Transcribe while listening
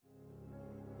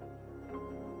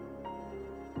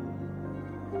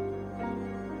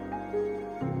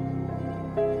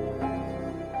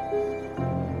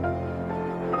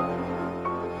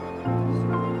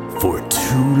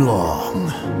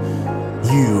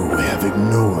You have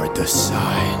ignored the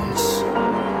signs.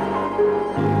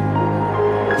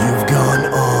 You've gone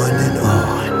on and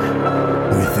on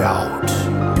without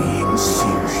being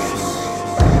serious.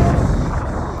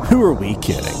 Who are we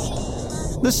kidding?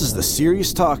 This is the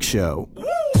Serious Talk Show.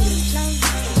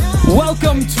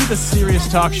 Welcome to the Serious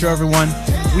Talk Show, everyone.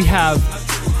 We have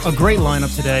a great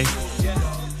lineup today.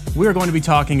 We are going to be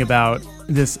talking about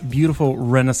this beautiful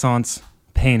Renaissance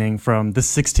painting from the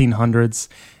 1600s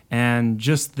and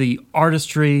just the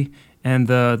artistry and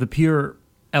the pure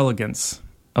elegance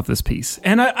of this piece.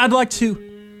 And I'd like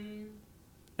to,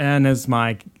 and as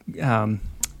my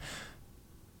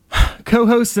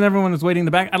co-hosts and everyone is waiting in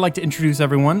the back, I'd like to introduce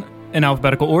everyone in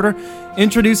alphabetical order.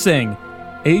 Introducing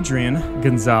Adrian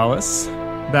Gonzalez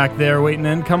back there waiting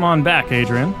in. Come on back,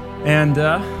 Adrian. And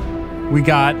we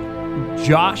got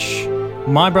Josh,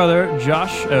 my brother,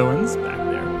 Josh Owens, back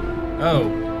there.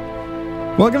 Oh.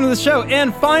 Welcome to the show.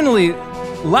 And finally,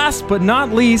 last but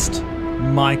not least,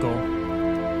 Michael.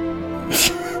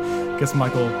 Guess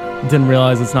Michael didn't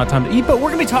realize it's not time to eat, but we're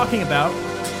going to be talking about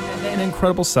an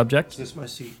incredible subject. Is this my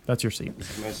seat? That's your seat.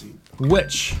 This is my seat.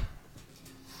 Which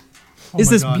is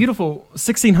this beautiful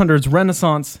 1600s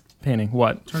Renaissance painting.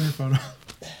 What? Turn your phone off.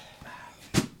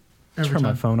 Turn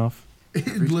my phone off. It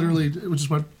literally just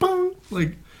went boom.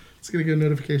 Like, it's going to get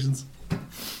notifications.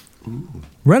 Ooh.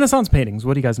 Renaissance paintings.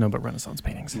 What do you guys know about Renaissance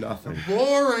paintings? Nothing.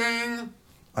 Boring.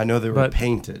 I know they were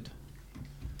painted.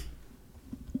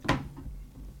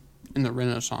 In the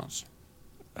Renaissance.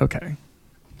 Okay.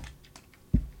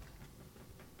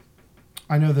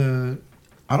 I know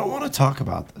I don't want to talk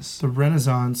about this. the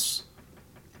Renaissance.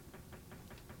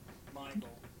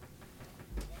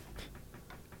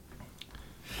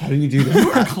 How do you do that?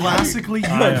 You are classically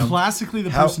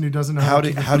the person who doesn't know how to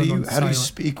do keep how the do phone you on how do you silent.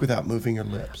 speak without moving your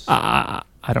lips? I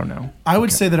don't know. I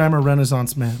would say that I'm a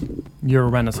Renaissance man. You're a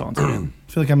Renaissance man.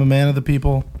 I feel like I'm a man of the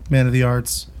people, man of the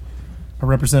arts, a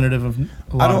representative of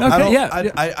a lot of...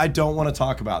 I don't want to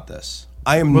talk about this.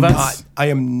 I am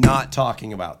not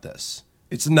talking about this.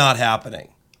 It's not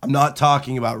happening. I'm not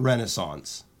talking about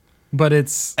Renaissance. But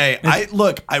it's... Hey,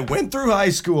 I went through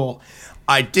high school.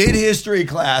 I did history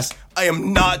class. I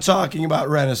am not talking about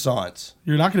Renaissance.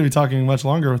 You're not going to be talking much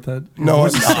longer with that. No,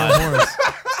 I'm not.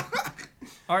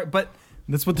 All right, but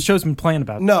that's what the show's been playing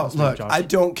about. No, look, I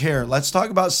don't care. Let's talk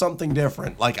about something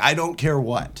different. Like, I don't care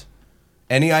what.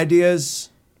 Any ideas?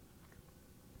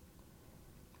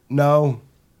 No?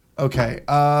 Okay.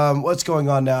 What's going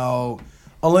on now?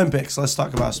 Olympics. Let's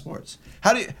talk about sports.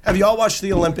 Have y'all watched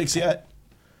the Olympics yet?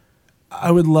 I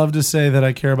would love to say that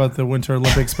I care about the Winter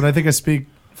Olympics, but I think I speak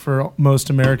for most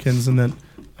Americans in that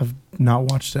I've not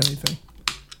watched anything.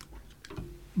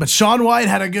 But Shaun White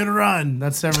had a good run.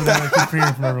 That's everything I keep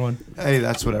hearing from everyone. Hey,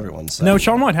 that's what everyone's saying. No,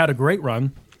 Shaun White had a great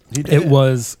run. He did.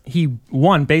 He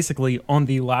won basically on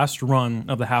the last run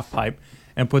of the half pipe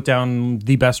and put down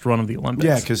the best run of the Olympics.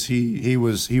 Yeah, because he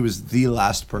was the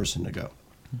last person to go.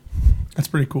 That's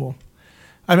pretty cool.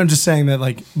 I'm just saying that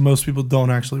like most people don't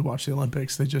actually watch the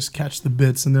Olympics. They just catch the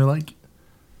bits and they're like,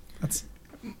 "That's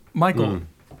Michael."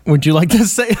 Would you like to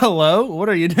say hello? What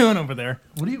are you doing over there?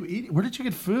 what do you eat? Where did you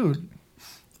get food?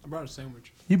 I brought a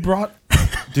sandwich. You brought.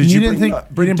 Did you bring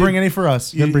didn't bring any for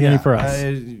us? Didn't bring any for us.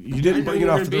 You didn't bring it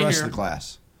off for the rest of the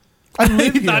class. I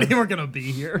live You thought here. you were gonna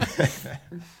be here.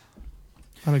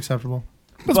 Unacceptable.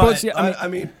 But I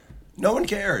mean, no one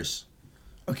cares.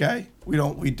 Okay, we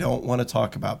don't want to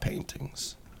talk about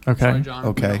paintings. Okay. Sorry, John.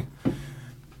 Okay,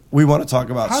 we want to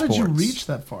talk about How sports. did you reach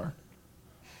that far?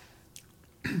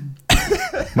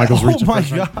 Michael's Oh reaching my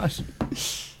for something.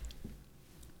 gosh!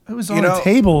 It was on a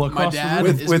table across My dad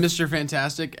the room. is Mr.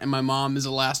 Fantastic, and my mom is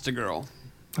Elastigirl.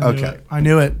 Okay. I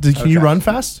knew it. Can you Okay. run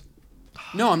fast?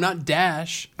 No, I'm not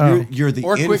Dash You're the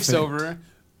or infant. Quicksilver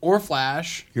or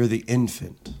Flash. You're the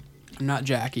infant. I'm not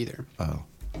Jack either. Oh,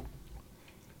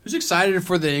 Who's excited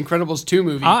for the Incredibles 2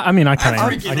 movie? I mean, I kind of.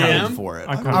 freaking am. for it.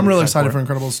 I'm really excited for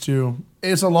Incredibles 2.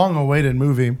 It's a long-awaited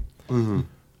movie. Mm-hmm.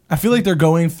 I feel like they're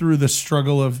going through the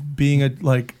struggle of being a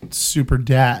like super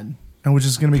dad, and which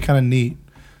is going to be kind of neat.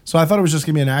 So I thought it was just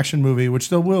going to be an action movie, which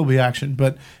there will be action,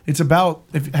 but it's about.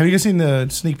 Have you guys seen the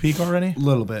sneak peek already? A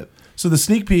little bit. So the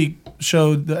sneak peek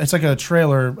showed. It's like a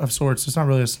trailer of sorts. It's not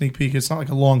really a sneak peek. It's not like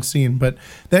a long scene, but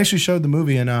they actually showed the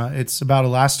movie, and it's about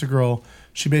Elastigirl.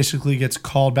 She basically gets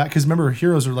called back because remember,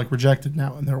 heroes are like rejected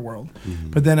now in their world,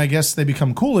 but then I guess they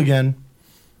become cool again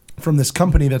from this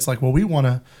company that's like, well, we want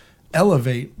to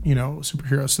elevate,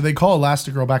 superheroes. So they call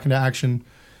Elastigirl back into action,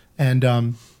 and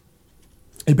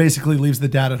it basically leaves the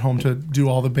dad at home to do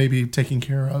all the baby taking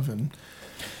care of and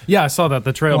Yeah, I saw that.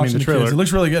 The trailer. I mean, watching the the trailer. kids. It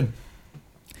looks really good.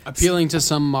 Appealing to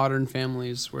some modern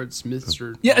families where it's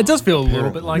Mr. Yeah, it does feel a little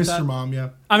bit like Mr. that. Mom, yeah.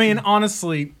 I mean,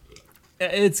 honestly,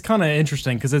 it's kind of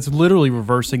interesting because it's literally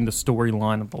reversing the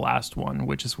storyline of the last one,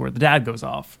 which is where the dad goes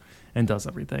off and does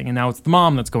everything, and now it's the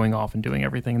mom that's going off and doing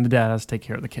everything, and the dad has to take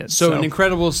care of the kids. So in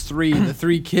Incredibles 3, the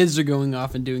 3 kids are going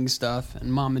off and doing stuff,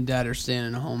 and mom and dad are staying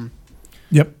at home.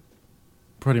 Yep.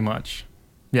 Pretty much,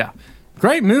 yeah.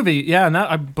 Great movie, yeah, and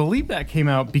I believe that came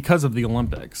out because of the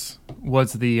Olympics.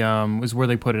 Was where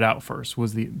they put it out first?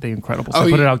 Was the Incredibles? They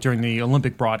put it out during the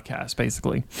Olympic broadcast,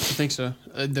 basically. I think so.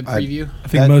 The preview. I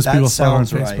think most people saw it on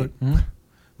sounds Facebook. right.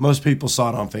 Most people saw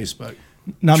it on Facebook.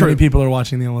 Not True. many people are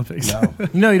watching the Olympics. No.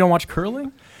 No, you don't watch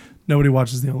curling? Nobody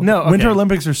watches the Olympics. No, okay. Winter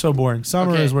Olympics are so boring.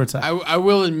 Summer Okay, is where it's at. I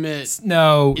will admit,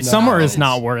 No, It's summer not. is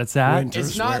not where it's at. Winter. it's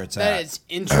Here's not where it's that at. it's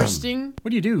interesting, What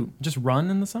do you do? Just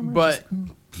run in the summer? but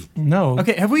No.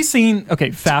 Okay, have we seen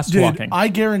fast Dude, walking? I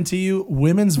guarantee you,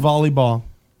 women's volleyball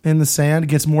in the sand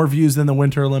gets more views than the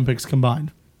Winter Olympics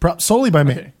combined. Solely by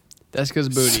me. Okay. that's because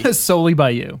booty. Solely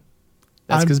by you.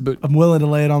 That's because booty. I'm willing to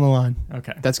lay it on the line.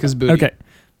 Okay. That's because booty. Okay.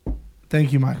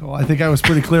 Thank you, Michael. I think I was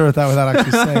pretty clear with that without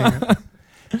actually saying it.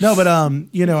 No, but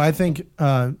I think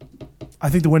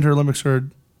the Winter Olympics are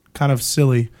kind of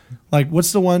silly. Like,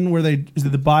 what's the one where is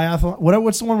it the biathlon?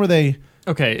 What's the one where they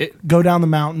Okay. go down the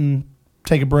mountain,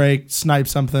 take a break, snipe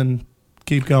something,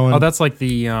 keep going? That's like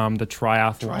the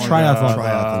triathlon. Triathlon.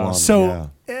 Triathlon. So,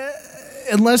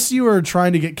 unless you are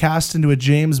trying to get cast into a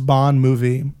James Bond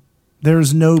movie,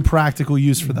 there's no practical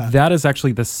use for that. That is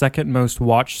actually the second most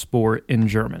watched sport in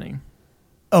Germany.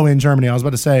 Oh, in Germany, I was about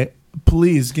to say,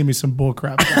 please give me some bull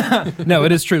crap. No,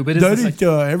 it is true, but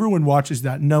Everyone watches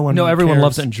that. No one. everyone cares.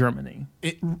 loves it in Germany.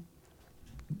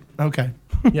 Okay,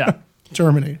 Yeah.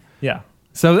 Germany. Yeah.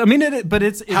 So I mean,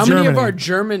 it's How many of Germany. our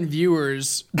German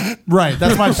viewers? Right.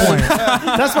 That's my point.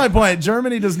 That's my point.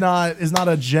 Germany is not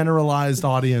a generalized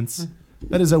audience.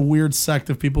 That is a weird sect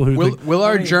of people who think, Will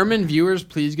our German viewers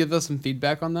please give us some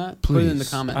feedback on that? Put it in the Please.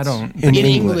 comments. I don't. In In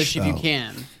English, English, if you though.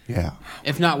 can. Yeah.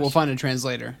 If not, we'll find a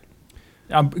translator.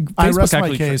 I Facebook rest my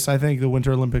actually- case. I think the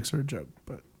Winter Olympics are a joke,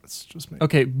 but it's just me.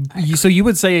 Okay, so you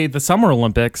would say the Summer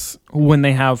Olympics when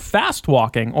they have fast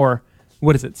walking, or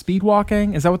what is it, speed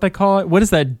walking? Is that what they call it? What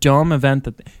is that dumb event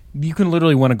that you can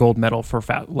literally win a gold medal for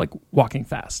walking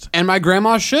fast? And my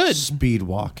grandma should. Speed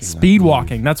walking. I Speed believe.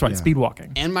 walking. That's right, Yeah. speed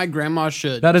walking. And my grandma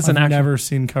should. That is I've an actual. never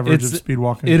seen coverage of it's- speed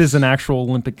walking. It is an actual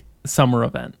Olympic summer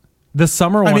event. The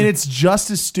summer one. I mean, it's just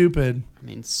as stupid. I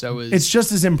mean, so is It's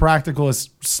just as impractical as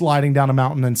sliding down a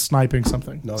mountain and sniping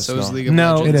something. No, it's so is not. League of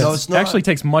no, Legends. It is. No, it's not. actually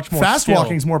takes much more Fast skill.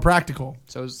 walking's more practical.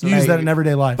 So is You use that in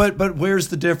everyday life. But where's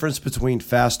the difference between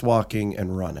fast walking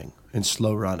and running and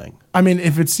slow running? I mean,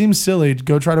 if it seems silly,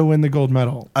 go try to win the gold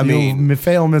medal. I You'll mean-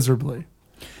 fail miserably.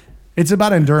 It's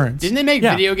about endurance. Didn't they make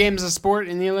Yeah. video games a sport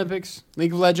in the Olympics?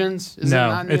 League of Legends? Is it No,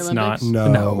 not in the it's not. Olympics?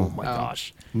 No. Oh my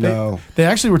gosh. No. They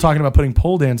actually were talking about putting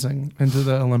pole dancing into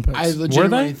the Olympics. I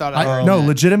legitimately they? thought I heard no, that.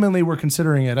 legitimately, we're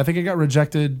considering it. I think it got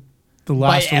rejected the by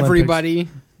last Olympics. everybody.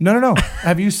 No.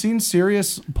 Have you seen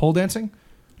serious pole dancing?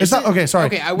 It's Is not it- okay. Sorry.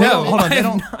 okay, I will No, admit- hold on. I They have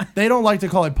don't. They don't like to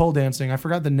call it pole dancing. I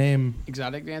forgot the name.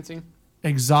 Exotic dancing?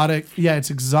 Exotic. Yeah, it's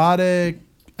exotic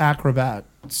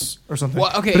acrobats or something.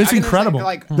 Well, okay, but it's I can incredible.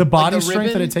 like the body the strength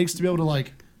that ribbon- it takes to be able to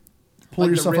pull Like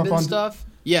yourself the up ribbon on stuff?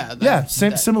 Yeah. Yeah,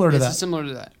 similar to it's that. Similar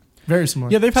to that. Very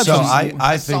similar. Yeah, they've had So some.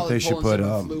 I think Solid they should pole put instead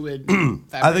of fluid I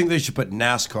fabric. think they should put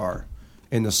NASCAR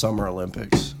in the Summer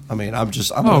Olympics. I mean, I'm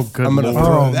Oh, good gonna Lord.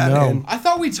 throw Oh, that no. in. I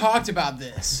thought we talked about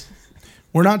this.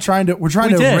 We're not trying to. We're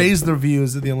trying We to did. raise the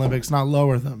views of the Olympics, not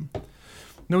lower them.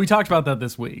 No, we talked about that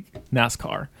this week.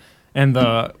 NASCAR and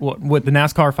the what the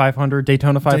NASCAR 500,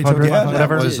 Daytona 500, Yeah, that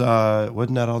whatever. was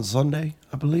wasn't that on Sunday?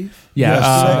 I believe. Yeah, Yes,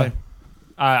 Sunday.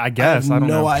 I I guess have I don't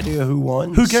no know. idea who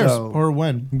won. Who cares so- or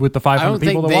when? With the I 500 don't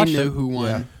people think that they watched knew it. who won.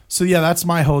 Yeah. So yeah, that's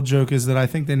my whole joke is that I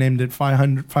think they named it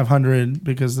 500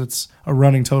 because it's a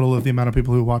running total of the amount of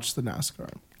people who watch the NASCAR.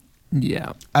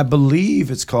 Yeah, I believe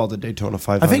it's called the Daytona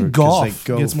 500. I think 'cause golf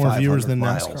they go gets more viewers 500 than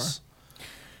miles. NASCAR.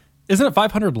 isn't it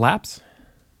 500 laps?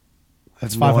 I have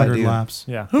It's no 500 idea. laps.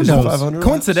 Yeah. Who Is it knows? 500 laps?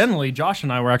 Coincidentally, Josh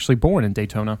and I were actually born in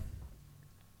Daytona.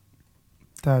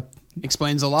 That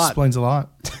Explains a lot. explains a lot.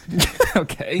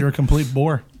 Okay. You're a complete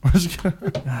bore.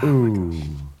 Ooh,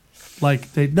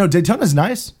 Daytona's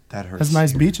nice. that hurts. Has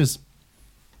nice beaches.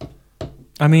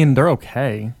 I mean, they're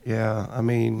okay. Yeah, I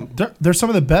mean, They're some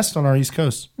of the best on our East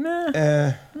Coast.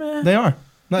 eh, They are.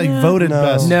 Not like voted No.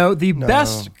 best. No, the No.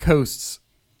 best coasts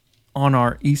on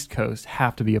our East Coast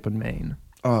have to be up in Maine.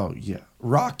 oh yeah,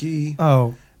 rocky.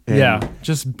 Oh, and Yeah,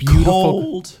 just beautiful,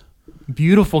 cold.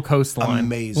 Beautiful coastline.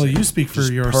 Amazing. Well, you speak for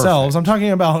Just yourselves. perfect. I'm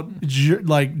talking about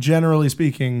like generally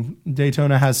speaking,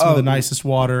 Daytona has some of the nicest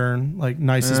water and like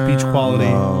nicest beach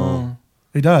quality.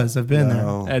 It does. I've been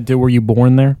Were you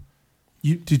born there?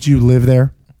 there. Did you live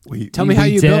there? Tell me how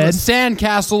you built a did.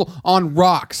 sandcastle on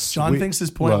rocks. John thinks his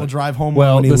point look, will drive home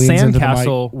Well, when he the leans into the mic.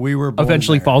 sandcastle We were born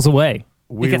eventually there. falls away.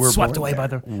 We it gets were swept born away by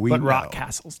there. the We but rock know.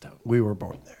 castles don't. We were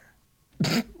born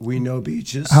there. We know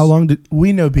beaches. How long did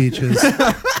we know beaches?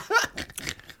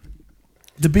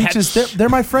 The beaches, they're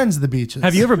my friends. The beaches.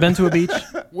 Have you ever been to a beach?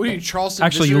 What are you, Charleston?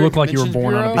 Actually, you Visitor look like you were Conventions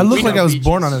born on a Bureau? beach. I look We like know I was beaches.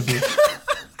 born on a beach.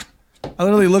 I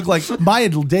literally look like my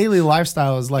daily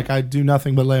lifestyle is like I do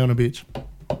nothing but lay on a beach.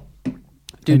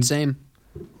 Dude, same.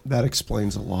 That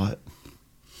explains a lot.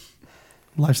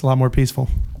 Life's a lot more peaceful.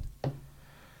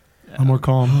 I'm more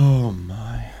calm. Oh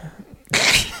my.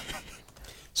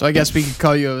 So I guess we could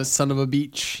call you a son of a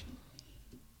beach.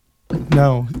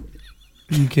 No,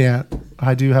 you can't.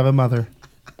 I do have a mother.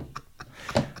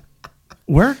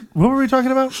 What were we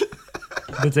talking about?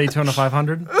 The Daytona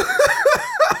 500.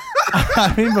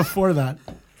 I mean, before that.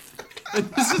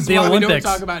 This is The why we Olympics.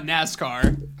 don't talk about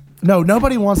NASCAR. No,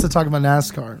 nobody wants to talk about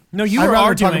NASCAR. No, you I'd were rather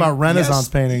arguing. talk about Renaissance Yes,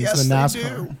 paintings yes, than they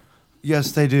NASCAR. do.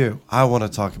 Yes, they do. I want to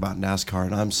talk about NASCAR,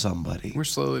 and I'm somebody. We're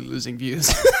slowly losing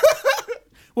views.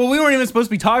 Well, we weren't even supposed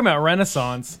to be talking about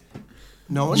Renaissance.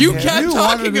 No one You cares. kept You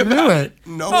talking wanted to about do it.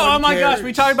 No Oh one my cares. gosh,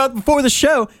 we talked about before the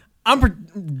show. I'm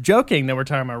joking that we're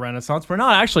talking about Renaissance. We're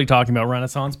not actually talking about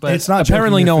Renaissance, but It's not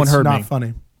apparently joking no if one it's heard not me.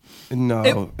 funny.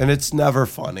 No, and it's never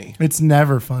funny. It's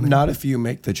never funny. Not if you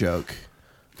make the joke.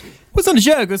 It wasn't a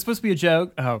joke. It was supposed to be a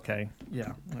joke. Oh, okay.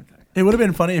 Yeah. Okay. It would have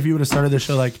been funny if you would have started the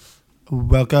show like,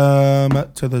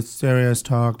 "Welcome to the Serious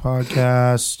Talk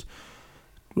podcast.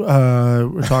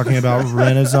 We're talking about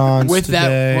Renaissance With that,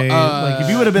 today." Like if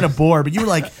you would have been a bore, but you were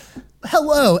like,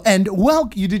 "Hello and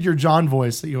welcome." You did your John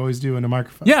voice that you always do in a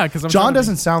microphone. Yeah, because John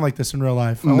doesn't sound like this in real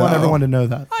life. I want No. everyone to know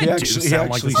that. He do actually sound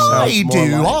like this. sounds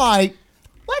more like-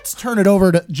 Let's turn it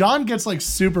over to John. Gets like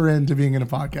super into being in a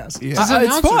podcast. Yeah. It's it's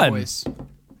announcer fun. voice.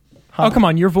 Oh, come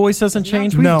on. Your voice hasn't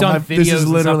changed? We've No, done videos this is and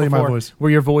stuff literally my before voice.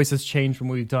 where your voice has changed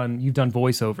when you've done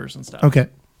voiceovers and stuff. Okay,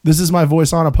 this is my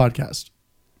voice on a podcast.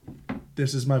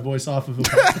 This is my voice off of a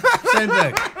podcast. Same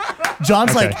thing.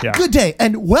 John's Okay, like, yeah. "Good day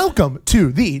and welcome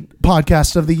to the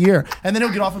podcast of the year," and then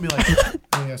he'll get off and be like,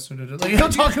 "Oh yes," like he'll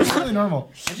talk completely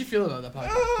normal. How'd you feel about that podcast?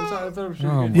 I thought it was pretty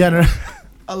good. Yeah, no,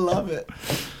 I love it.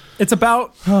 It's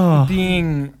about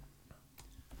being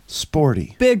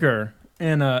Sporty. bigger.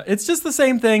 And it's just the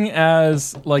same thing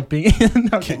as like being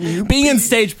being in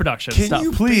stage production Can stuff.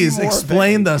 you please be more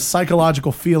explain vague? the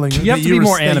psychological feeling. You have to be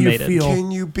more animated.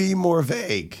 Can you be more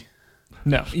vague?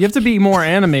 No, you have to be more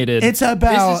animated. It's This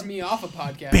about is me off a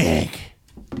podcast. big.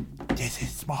 This is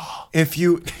small. If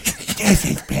you This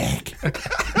is big. And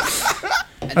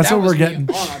That's that what was we're me getting.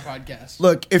 on our podcast.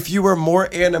 look, if you were more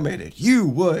animated, you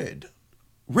would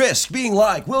risk being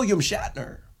like William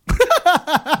Shatner.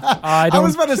 I I don't.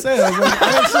 was about to say,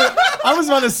 I was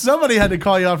about to. Somebody had to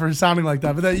call you out for sounding like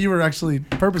that, but that you were actually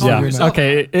purposely yeah. doing that.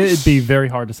 Okay. It'd be very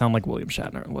hard to sound like William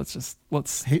Shatner.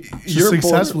 Let's. He You're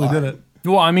successfully did borderline. it.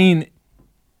 Well, I mean.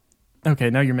 Okay,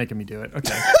 now you're making me do it.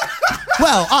 Okay.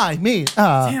 Well, I mean,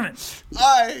 Damn it.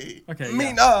 I Okay,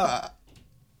 mean, I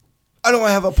don't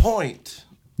have a point.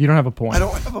 You don't have a point. I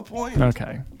don't have a point.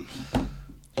 Okay.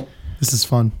 this is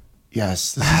fun.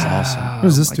 Yes, this is awesome. What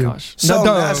does this My do? gosh. So Oh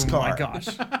NASCAR. my gosh.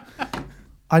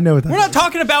 I know what that We're not is.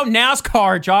 talking about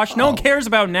NASCAR, Josh. No one cares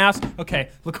about NASCAR. Okay,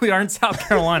 look, we are in South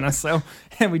Carolina, so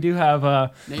and we do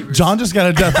have Neighbors. John just got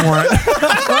a death warrant.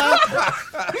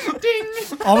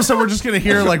 All of a sudden, we're just gonna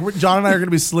hear like John and I are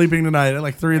gonna be sleeping tonight at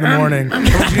like 3 a.m. and we're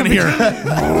just gonna hear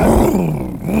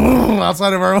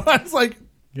outside of our. It's like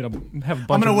you know have a bunch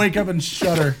I'm gonna of, wake up and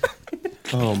shudder.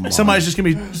 Oh my. Somebody's just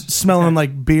gonna be smelling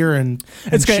like beer and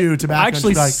It's gonna chew tobacco. and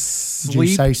actually be like, did you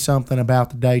sleep. say something about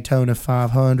the Daytona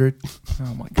 500?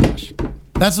 Oh my gosh.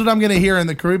 That's what I'm gonna hear in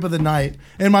the creep of the night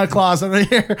in my closet. I'm gonna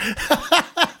hear.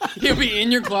 You'll be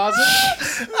in your closet.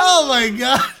 Oh my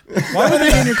god! Why would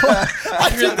they be in your car? I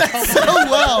did that so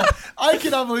well. I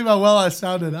cannot believe how well I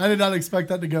sounded. I did not expect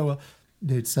that to go well.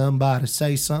 Did somebody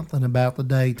say something about the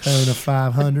Daytona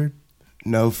 500?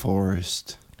 No,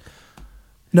 Forrest.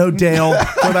 No, Dale.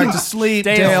 Go back to sleep,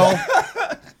 Dale.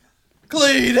 Dale.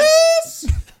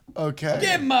 Cletus. Okay.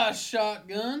 Get my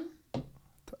shotgun.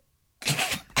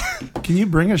 Can you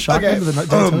bring a shotgun Okay. to the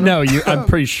Daytona? No, I'm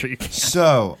pretty sure you can.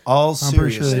 So, all I'm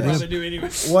pretty sure seriousness, they I do anyway.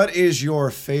 what is your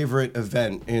favorite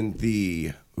event in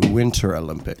the Winter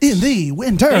Olympics? In the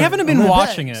winter. I haven't been Olympics.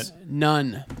 watching it.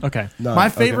 None. Okay. None. My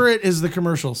Okay. favorite is the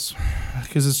commercials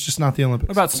because it's just not the Olympics.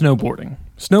 What about snowboarding?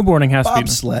 Snowboarding has to be.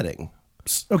 Bobsledding.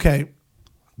 Okay,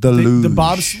 The luge.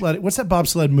 bobsled. What's that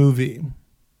bobsled movie?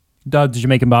 The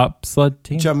Jamaican bobsled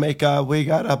team. Jamaica, we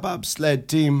got a bobsled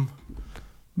team.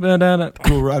 Ba-da-da.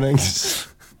 Cool runnings.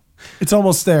 It's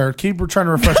almost there. Keep trying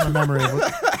to refresh my memory.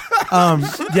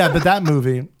 Yeah, but that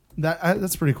movie,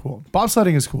 that's pretty cool.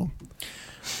 Bobsledding is cool.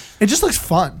 It just looks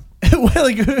fun.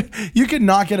 Like you could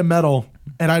not get a medal,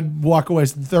 and I'd walk away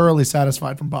thoroughly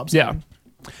satisfied from bobsledding. Yeah.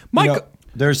 Michael.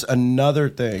 There's another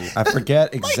thing. I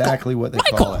forget exactly what they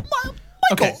call it.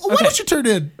 Michael, why don't you turn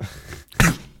in?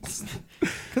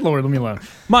 Good Lord, let me alone.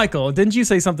 Michael, didn't you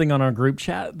say something on our group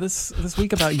chat this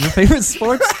week about your favorite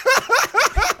sports?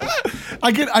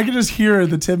 I could just hear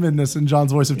the timidness in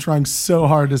John's voice of trying so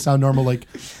hard to sound normal. Like,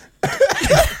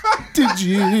 did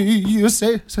you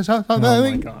say something? Oh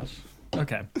my gosh.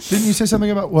 Okay. Didn't you say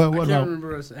something about what? I can't No.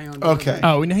 remember us. Hang on. Okay.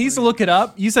 Oh, and he used to look it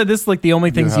up. You said this is like the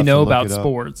only things you have know to look about it up.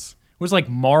 sports. It was like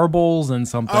marbles and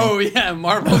something. Oh yeah,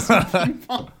 marbles.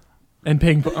 And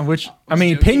ping pong, which, I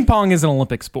mean, joking. ping pong is an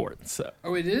Olympic sport. So.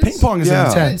 Oh, it is. Ping pong is Yeah.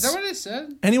 Is intense. that what it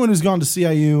said? Anyone who's gone to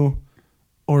CIU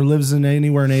or lives in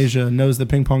anywhere in Asia knows that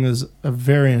ping pong is a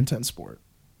very intense sport.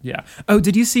 Yeah. Oh,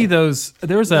 did you see those?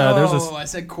 There's Oh, I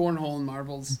said cornhole and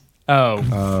marbles.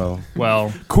 Oh, well.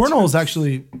 Cornhole is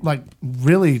actually like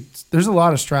really. There's a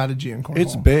lot of strategy in cornhole.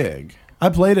 It's big, I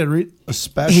played it.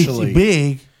 especially It's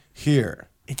big. here.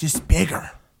 It's just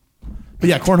bigger. But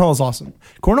yeah, cornhole is awesome.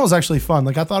 Cornhole is actually fun.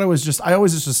 Like I thought it was just. I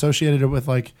always just associated it with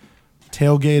like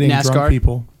tailgating NASCAR? drunk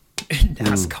people.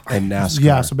 NASCAR. And NASCAR.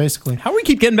 Yeah. So basically, How do we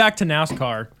keep getting back to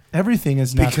NASCAR? everything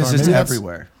is NASCAR. Because it's Maybe that's-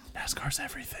 everywhere. NASCAR's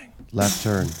everything. Left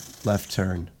turn, left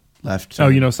turn, left turn. Oh,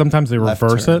 you know, sometimes they Left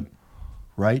reverse turn. it.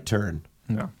 Right turn,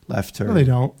 No. left turn. No, they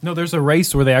don't. No, there's a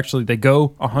race where they go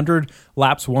 100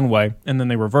 laps one way, and then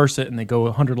they reverse it, and they go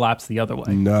 100 laps the other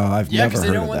way. No, I've Yeah, never because they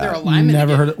heard don't of want that. their alignment.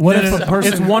 Never to heard get- of. What No, if no, a no.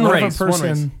 person? It's one what if race, a one race.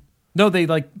 person No, they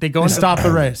go they into stop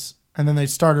the race and then they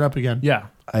start it up again. Yeah.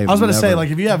 I I was about to say, like,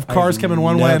 if you have cars coming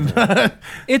one way, and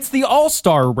It's the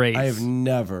All-Star race. I have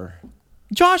never.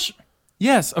 Josh.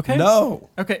 Yes. Okay. No,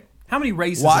 Okay. How many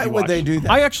races? Why have you would they watched? do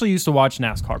that? I actually used to watch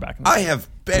NASCAR back in the day. I have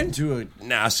been to a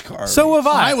NASCAR. So have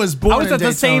I. I was born I was in at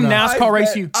the same Daytona. NASCAR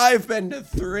race I've been to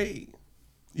 3.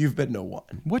 You've been to 1.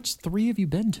 Which 3 have you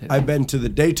been to? I've been to the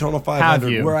Daytona Have 500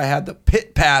 you? where I had the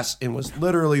pit pass and was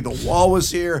literally the wall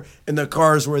was here and the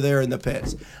cars were there in the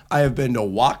pits. I have been to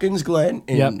Watkins Glen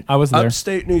in Yep, I was there.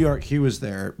 upstate New York. He was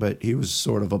there, but he was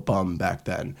sort of a bum back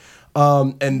then.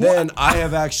 And then I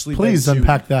have actually please been to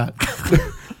unpack that.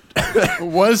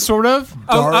 Was sort of.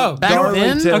 Oh, back then?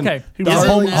 Darlington, Okay. He was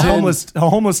Isn't a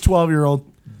homeless 12-year-old.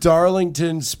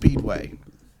 Darlington Speedway.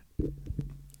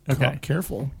 Okay.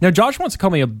 Careful. Now, Josh wants to call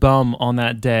me a bum on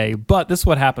that day, but this is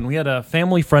what happened. We had a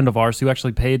family friend of ours who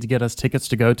actually paid to get us tickets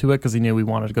to go to it because he knew we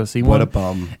wanted to go see one. What a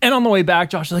bum. And on the way back,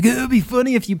 Josh was like, it would be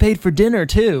funny if you paid for dinner,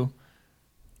 too.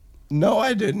 No,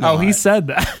 I did not. Oh, he said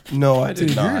that. No, I did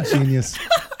Dude, you're a not. genius.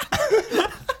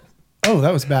 Oh,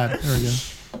 that was bad. There we go.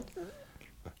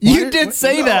 You did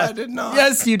say No, that. I did not.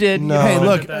 Yes, you did. No. Hey, I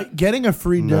look, getting a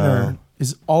free dinner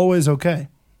is always okay.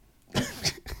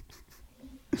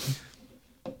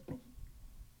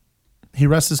 He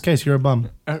rests his case. You're a bum.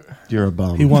 You're a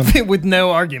bum. He won. With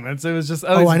no arguments. It was just,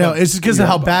 Oh, I know. fun. It's just because of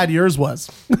how bad yours was.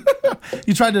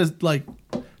 You tried to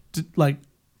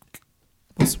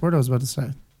what's the word I was about to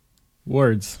say?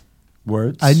 Words.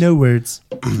 Words. I know words.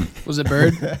 Was it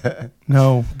bird?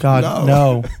 No, God,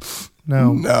 no,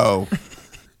 no, No.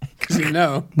 Because you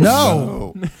know.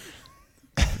 no.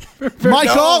 No.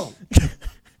 Michael.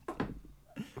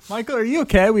 Michael, are you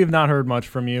okay? We have not heard much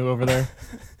from you over there.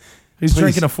 He's Please,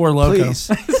 drinking a Four Loko. Please.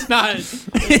 It's not.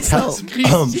 Tell,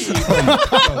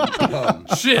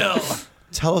 Chill.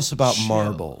 tell us about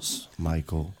marbles,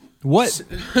 Michael. What?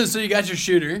 So you got your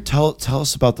shooter. Tell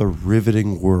us about the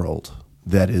riveting world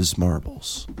that is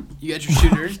marbles. You got your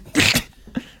shooter.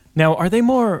 Now, are they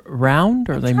more round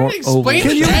or are they more oval?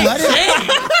 Can you let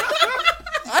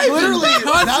I literally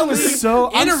That was so.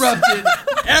 interrupted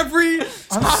every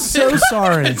I'm topic so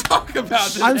sorry. I talk about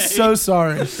today. I'm so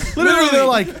sorry. Literally, Literally, they're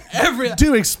like, every.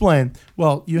 do explain.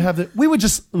 Well, you have the. We would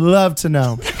just love to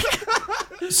know.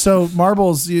 So,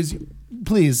 marbles,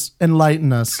 please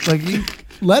enlighten us. Like,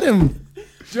 let him.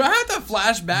 Do I have to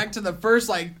flash back to the first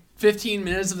 15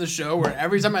 minutes of the show where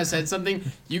every time I said something,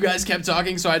 you guys kept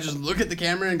talking, so I just look at the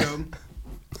camera and go.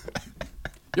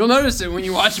 You'll notice it when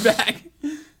you watch back.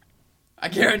 I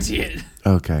guarantee it.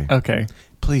 Okay. Okay.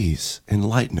 Please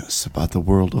enlighten us about the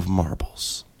world of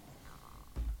marbles.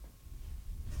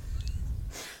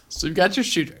 So you've got your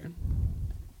shooter.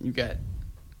 You've got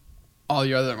all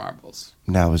your other marbles.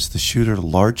 Now, is the shooter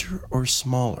larger or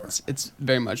smaller? It's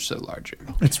very much so larger.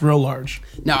 It's real large.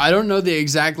 Now, I don't know the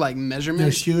exact measurement.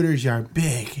 The shooters are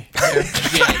big. They're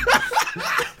big.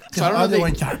 So I don't know other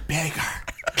ones are bigger.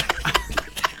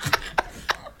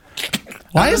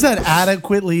 Why is that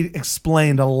adequately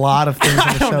explained a lot of things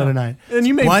on the show tonight? And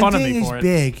you made One fun of thing me is for it.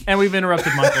 big. And we've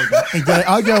interrupted Michael again. And the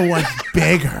other one's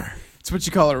bigger. It's what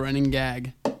you call a running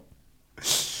gag.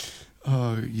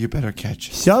 Oh, you better catch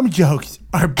it. Some jokes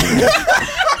are big.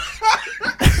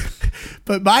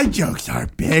 But my jokes are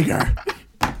bigger.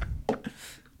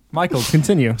 Michael,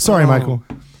 continue. Sorry, Michael.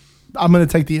 I'm gonna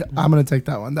take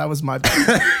that one. That was my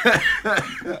bad.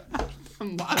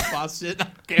 I lost it.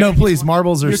 No, please.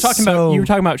 Marbles are You were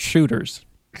talking about shooters.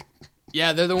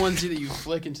 Yeah, they're the ones that you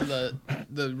flick into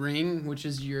the ring, which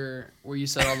is where you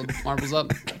set all the marbles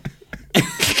up.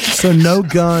 So no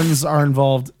guns are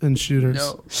involved in shooters.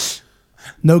 No.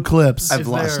 No clips. I've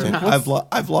lost it.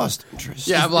 I've lost interest.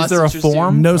 Yeah, I've lost. Is there a interest too.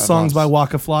 form? No songs by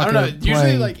Waka Flocka. I don't know.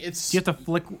 Usually, playing. it's You have to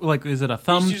flick, is it a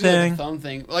thumb it's usually thing? like a thumb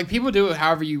thing. Like people do it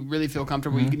however you really feel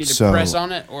comfortable. You can either So- press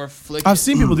on it or flick. I've it.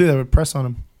 seen people do that with press on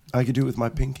them. I could do it with my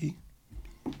pinky.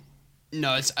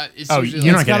 No, it's Oh, usually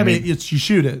you're like, not It's gotta getting be. me. It's you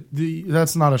shoot it.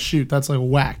 That's not a shoot. That's like a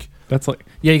whack. That's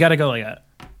you got to go like that.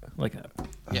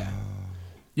 yeah.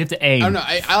 You have to aim. I don't know.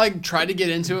 I tried to get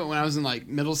into it when I was in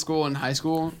middle school and high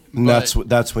school. And but,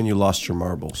 that's when you lost your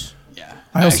marbles. yeah.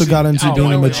 I also got into don't being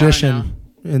know a where we are now. magician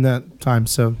in that time.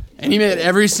 So And he made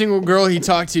every single girl he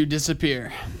talked to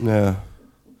disappear. Yeah.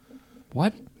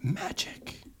 What?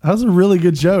 Magic. that was a really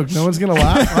good joke. No one's gonna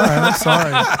laugh. All right, I'm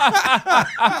sorry.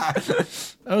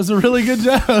 That was a really good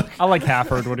joke. I like half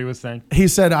heard what he was saying. He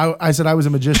said, I said I was a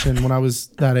magician when I was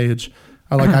that age.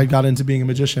 I got into being a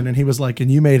magician, and he was like,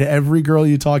 and you made every girl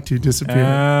you talked to disappear.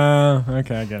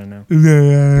 Okay, I get it now.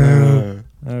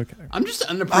 Okay. I'm just I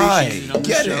unappreciated on this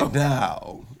get show. it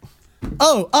now.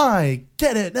 Oh, I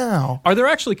get it now. Are there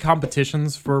actually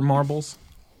competitions for marbles?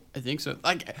 I think so.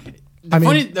 The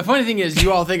mean- funny thing is,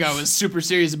 you all think I was super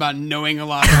serious about knowing a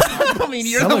lot. I mean,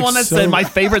 you're That the looks one that so- said my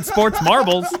favorite sport's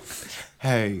marbles.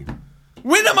 Hey,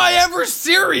 When am I ever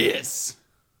serious?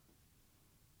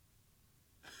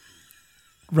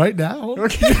 Right now?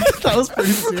 That was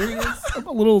pretty serious. I'm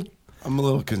a little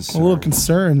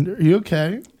concerned. Are you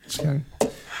okay? Just kidding.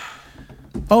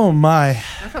 Oh my.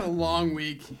 I've had a long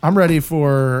week. I'm ready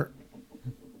for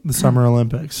the Summer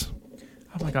Olympics.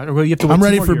 Oh my god! Well, you have to wait I'm 2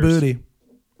 ready more for years. booty.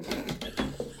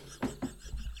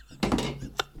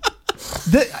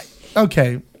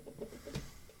 Okay.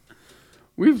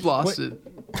 We've lost it.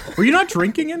 Were you not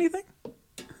drinking anything?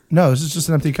 No, this is just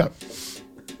an empty cup.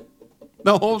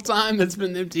 The whole time it's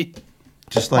been empty.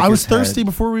 just like I was his head. thirsty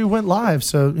before we went live,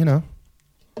 so, you know.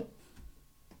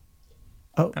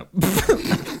 Oh,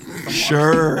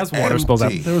 Sure. That's water spilled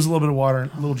out. empty. there was a little bit of water,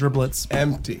 little driblets.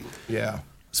 Empty. Yeah.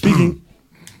 Speaking,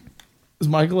 is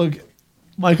Michael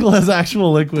has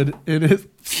actual liquid in it.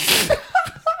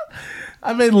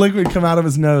 I made liquid come out of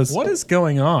his nose. What is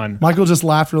going on? Michael just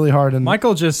laughed really hard and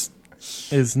Michael just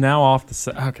is now off the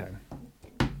set. Okay.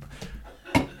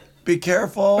 Be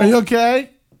careful. Are you okay?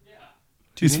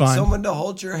 Do you He's need fine. someone to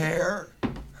hold your hair?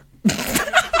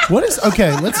 What is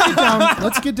okay? Let's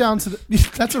get down to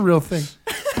the. That's a real thing.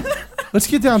 Let's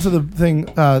get down to the thing.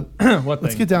 What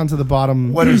Let's thing? get down to the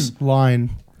bottom What is-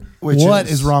 line. Which What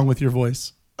is wrong with your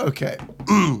voice? Okay.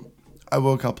 I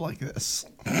woke up like this.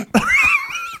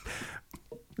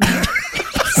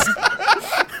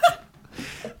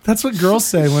 That's what girls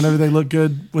say whenever they look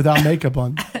good without makeup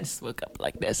on. I just woke up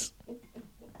like this.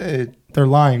 They're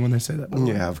lying when they say that.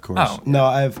 Yeah, of course. Oh. No,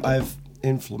 I've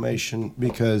inflammation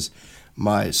because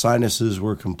my sinuses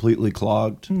were completely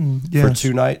clogged for yes.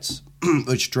 2 nights,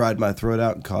 which dried my throat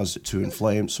out and caused it to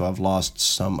inflame. So I've lost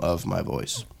some of my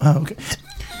voice. Oh, okay.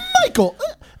 Michael,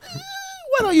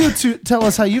 why don't you tell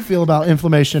us how you feel about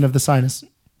inflammation of the sinus?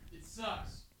 It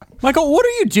sucks. Michael, what are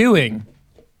you doing?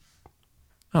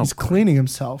 He's cleaning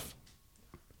himself.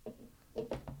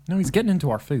 No, he's getting into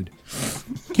our food.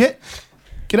 Get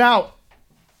out.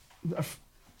 What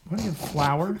are you,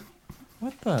 flour?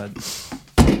 What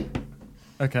the?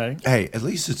 Okay. Hey, at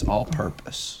least it's all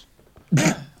purpose.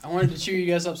 I wanted to cheer you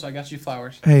guys up, so I got you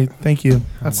flowers. Hey, thank you.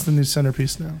 That's the new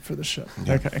centerpiece now for the show.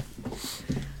 Okay.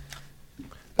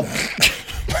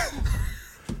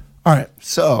 All right.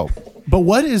 So, But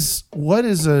what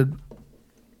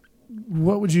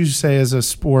would you say is a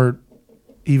sport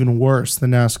even worse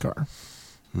than NASCAR?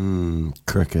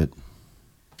 cricket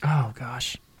Oh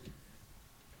gosh.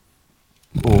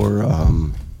 or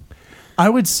I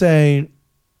would say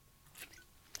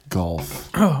golf.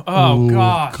 Oh ooh,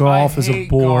 gosh. golf I is a hate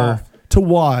bore golf. to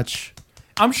watch.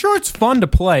 I'm sure it's fun to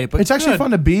play, but It's actually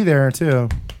fun to be there too.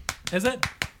 Is it?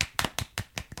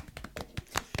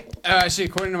 Actually,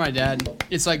 according to my dad,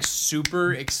 it's like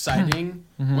super exciting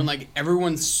when like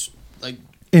everyone's like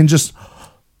And just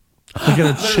like in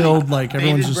a chilled, like bated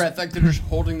everyone's just. breath, like they're just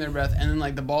holding their breath, and then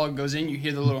like the ball goes in, you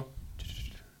hear the little,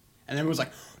 and everyone's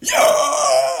like,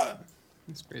 yeah,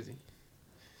 it's crazy.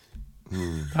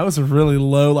 That was a really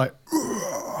low, like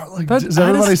does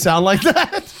everybody sound like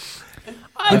that?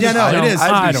 But yeah, no, it is.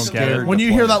 I don't get it. When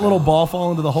you hear that little ball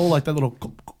fall into the hole, like that little.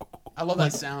 I love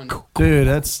that sound. Dude,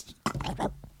 that's.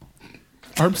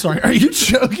 I'm sorry. Are you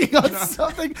joking on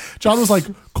something? John was like,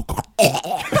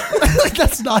 like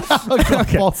that's not how a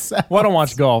golf ball sounds. Well, I don't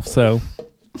watch golf, so.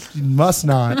 You must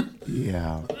not.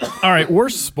 Yeah. All right,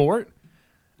 worst sport?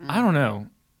 I don't know.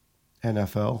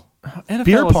 NFL. NFL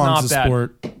Beer is pong's not a bad.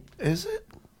 sport. Is it?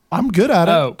 I'm good at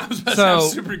it. Oh, I'm so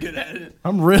super good at it.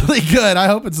 I'm really good. I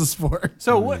hope it's a sport.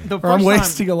 what? The Or I'm first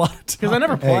wasting time, a lot of time. because I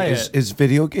never play Hey, it. is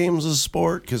video games a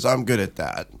sport? Because I'm good at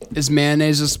that. Is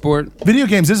mayonnaise a sport? Video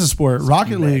games is a sport.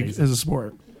 Rocket League is a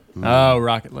sport. Oh,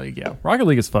 Rocket League. Yeah, Rocket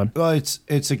League is fun. Well,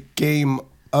 it's a game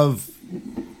of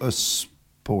a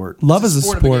sport. Love is a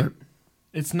sport of a sport. game.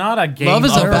 It's not a game. Love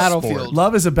is a of battlefield. sport.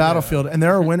 Love is a battlefield, and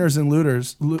there are winners and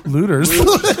looters. Looters.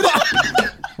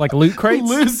 Like loot crates.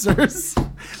 Losers.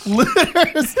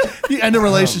 Looters. You end a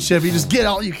relationship, you just get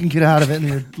all you can get out of it, and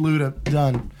you're loot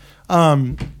done.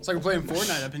 It's like we're playing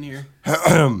Fortnite up in here.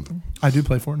 I do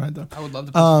play Fortnite though. I would love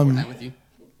to play Fortnite with you.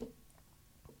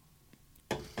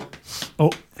 Oh,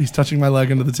 he's touching my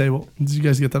leg under the table. Did you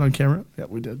guys get that on camera? Yeah,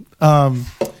 we did. You're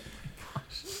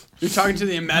talking to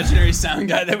the imaginary sound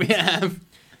guy that we have.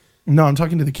 No, I'm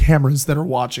talking to the cameras that are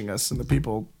watching us and the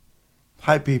people.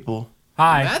 Hi, people.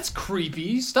 Hi. That's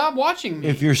creepy. Stop watching me.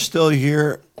 If you're still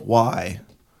here, why?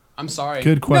 I'm sorry.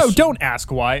 Good question. No, don't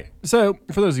ask why. So,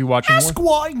 for those of you watching, ask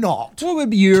why not. what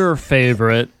would your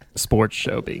favorite sports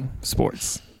show be?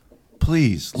 Sports.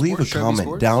 Please leave a show me comment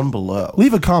sports? down below.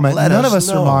 Leave a comment. Let None us of us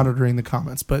know. are monitoring the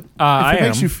comments, but if I it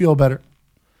makes am. you feel better,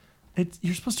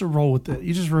 you're supposed to roll with it.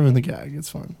 You just ruined the gag. It's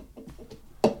fine.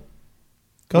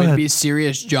 Go Wait, ahead. be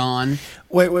serious, John.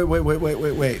 Wait.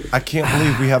 I can't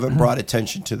believe we haven't brought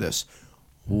attention to this.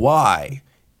 Why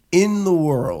in the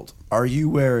world are you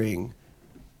wearing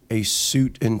a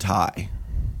suit and tie?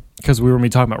 Because we were going to be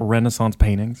talking about Renaissance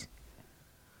paintings.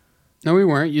 No, we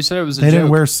weren't. You said it was a They joke. didn't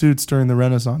wear suits during the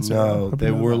Renaissance era. No, Hope they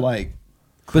you know were that. like.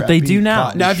 But they crappy do now.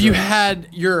 cotton Now, if you shirts. had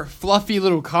your fluffy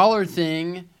little collar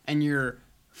thing and your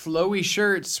flowy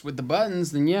shirts with the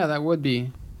buttons, then yeah, that would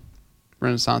be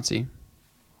Renaissance-y.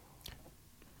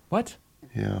 What?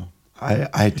 Yeah,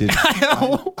 I did.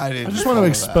 I didn't. I just want to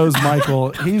expose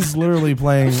Michael. He's literally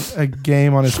playing a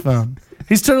game on his phone.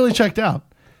 He's totally checked out.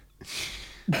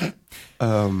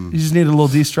 You just need a little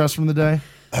de-stress from the day.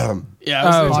 Yeah,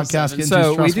 I was podcast seven. getting So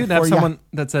we stressful do have for ya. someone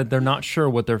that said they're not sure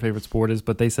what their favorite sport is,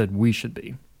 but they said we should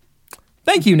be.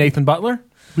 Thank you, Nathan Butler.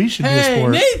 We should be a Hey,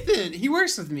 sport. Nathan! He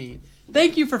works with me.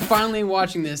 Thank you for finally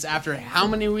watching this after how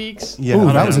many weeks? Yeah, Ooh,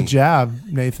 I that was a know. jab,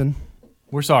 Nathan.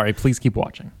 We're sorry. Please keep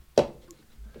watching.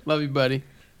 Love you, buddy.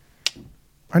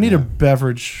 I need a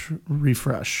beverage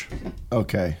refresh.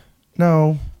 Okay.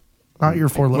 No, not your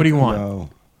Four Loko. What do you want? No.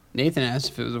 Nathan asked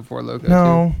if it was a Four Loko.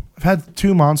 No, I've had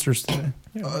 2 monsters today.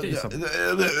 I'll get you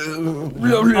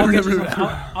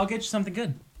something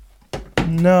good.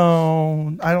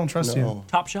 No, I don't trust you. No.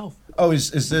 Top shelf. Oh,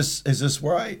 is this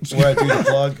where I do the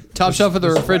plug? Top shelf of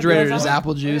the refrigerator is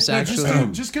apple juice,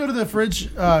 actually. Just go to the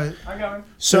fridge. I got him.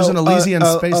 There's an Elysian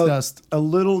space a, dust. A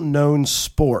little known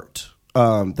sport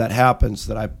that happens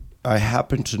that I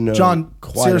happen to know. John,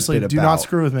 quite seriously, a bit do about. not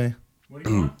screw with me. What do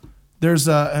you want? There's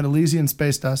an Elysian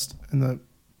space dust in the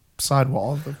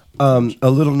sidewall of the. A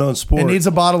little known sport. It needs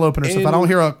a bottle opener. So if I don't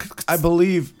hear a, I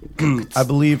believe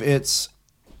it's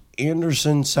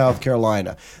Anderson, South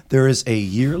Carolina. There is a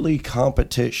yearly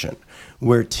competition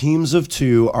where teams of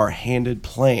 2 are handed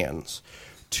plans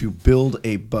to build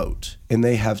a boat, and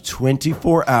they have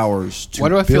 24 hours to Why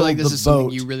do I feel build like this the is something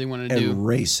boat you really want to and do?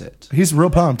 race it. he's real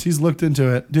pumped. He's looked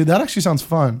into it, dude. That actually sounds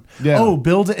fun. Yeah. Oh,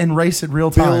 build it and race it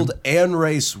real time. Build and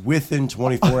race within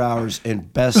 24 hours,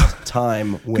 and best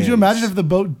time wins. Could you imagine if the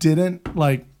boat didn't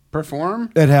like?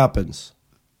 Perform? it happens?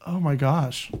 Oh my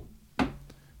gosh!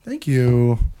 Thank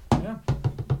you. Yeah.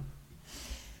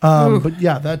 But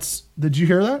yeah, that's. Did you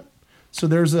hear that? So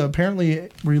there's apparently.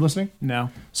 Were you listening? No.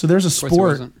 So there's a course he sport.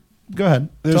 wasn't. Go ahead.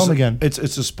 Tell them again. It's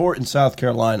a sport in South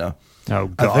Carolina.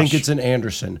 Oh, I think gosh. it's in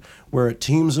Anderson, where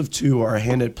teams of 2 are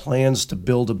handed plans to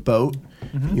build a boat,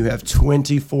 You have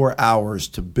 24 hours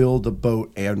to build a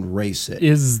boat and race it.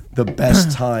 Is The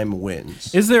best time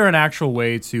wins. there an actual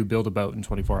way to build a boat in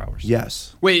 24 hours?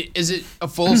 Yes. Wait, is it a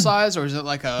full size or is it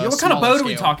like a? Yeah, what kind of smaller boat are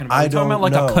we scale? talking about? I Are we talking don't about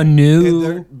like know. a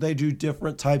canoe? They do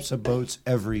different types of boats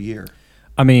every year,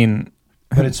 I mean,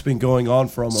 but it's been going on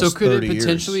for almost So could 30 it years.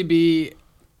 potentially be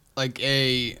like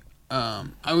a? I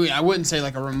mean, I wouldn't say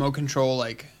like a remote control,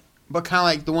 like, but kind of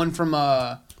like the one from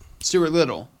Stuart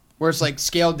Little, where it's like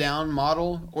scaled down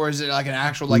model, or is it like an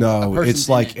actual like? a No, person's it's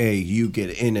in like it? you get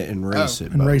in it and race Oh.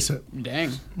 it. And boat. race it.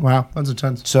 Dang. Wow, that's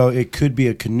intense. So it could be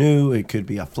a canoe, it could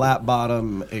be a flat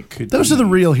bottom, it could. Those be, are the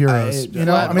real heroes. I- you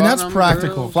know, I mean, that's Flat bottom,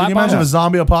 practical. flat Can you imagine bottom. a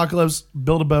zombie apocalypse?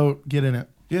 Build a boat, get in it.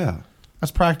 Yeah.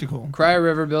 That's practical. Cry a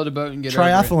river, build a boat, and get over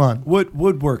it. Triathlon.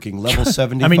 Woodworking level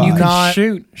 75. I mean, you can Not-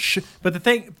 shoot, but the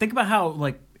thing, think about how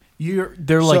like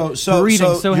they're like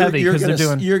breathing so heavy you're because they're gonna-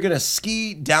 doing. You're gonna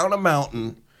ski down a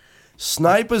mountain,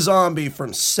 snipe a zombie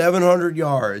from 700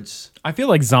 yards. I feel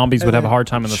like zombies would and have a then hard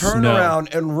time in the turn snow around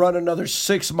and run another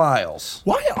 6 miles.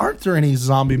 Why aren't there any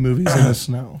zombie movies in the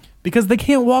snow? because they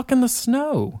can't walk in the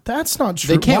snow. That's not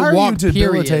true. They can't Why are walk, you period.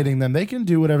 debilitating them? They can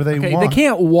do whatever they Okay, want. they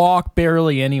can't walk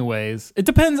barely anyways. It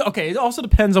depends. Okay, it also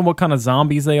depends on what kind of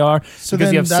zombies they are. So because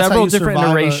then you have that's how several you different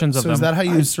survive iterations of So them. is that how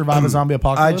you survive a zombie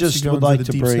apocalypse? I just You go would into like the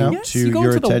to deep bring snow? to you go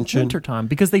your into attention. the winter time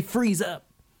because they freeze up.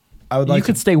 I would You like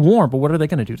could stay warm, but what are they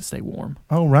going to do to stay warm?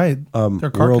 Oh right, their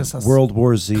World, carcasses. World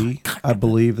War Z. I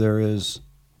believe there is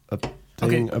a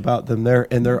thing about them there,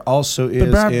 and there also is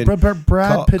Brad- in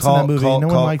Brad Pitt's in that movie. No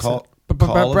one likes it.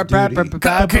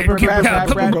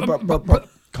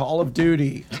 Call of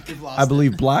Duty. I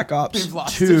believe Black Ops We've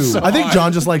lost 2 it so I think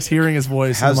John just likes hearing his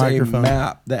voice in has the a microphone.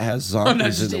 map that has Oh, no,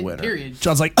 zombies just in the in winter. period.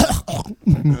 John's like,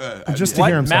 just to What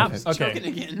hear himself. maps? Choking Okay,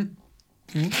 again.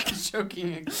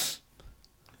 Choking again.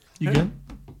 You good?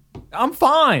 I'm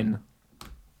fine.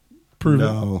 Prove it.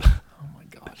 No,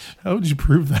 How would you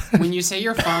prove that? When you say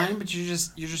you're fine, but you're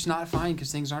just not fine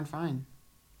because things aren't fine.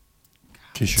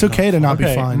 It's okay to not be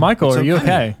Okay, fine. Michael, It's are you okay.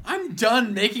 okay? I'm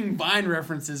done making Vine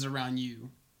references around you.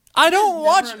 I don't never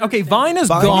watch. Okay, understand. Vine is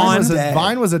Vine gone. is dead.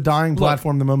 Vine was a dying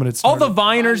platform the moment it All started. the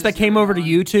Viners is that came never over to gone.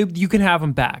 YouTube, you can have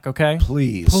them back. Okay,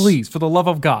 please, please, for the love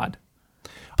of God.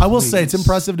 I will say it's Please.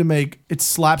 impressive to make it's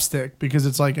slapstick because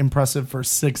it's like impressive for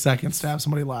 6 seconds to have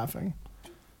somebody laughing.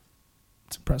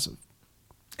 It's impressive.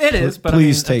 It is, but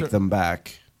please I mean, take them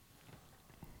back.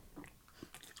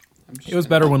 It was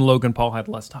better when Logan Paul had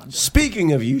less time.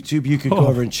 Speaking of YouTube, you could go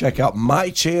over and check out my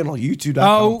channel, Oh,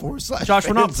 youtube.com/. Josh,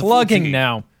 we're not fans of plugging footy.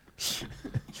 now.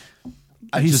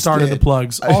 He just started did. the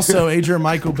plugs. Also, Adrian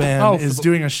Michael Band Oh, is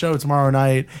doing a show tomorrow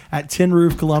night at Tin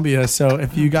Roof, Columbia. So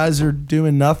if you guys are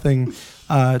doing nothing,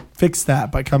 fix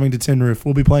that by coming to Tin Roof.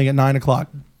 We'll be playing at 9:00.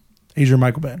 Adrian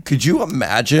Michael Band. Could you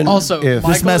imagine Also, if Michael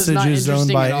This message not is owned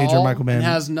interesting by at Adrian all Michael Band and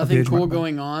has of nothing Adrian cool Michael Band.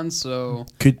 going on. So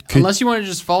could unless you want to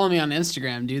just follow me on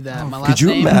Instagram, do that. My last could you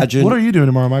name, imagine? What are you doing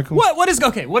tomorrow, Michael? What is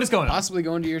okay? What is going on? Possibly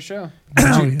going to your show.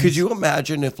 Could you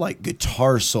imagine if like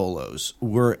guitar solos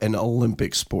were an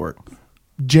Olympic sport?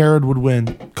 Jared would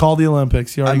win. Call the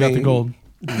Olympics. He already got the mean, gold.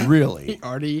 Really?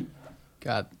 Already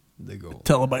got the goal.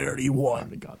 Tell him I already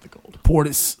won. Got the gold.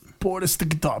 Portis, the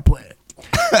guitar player.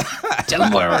 Tell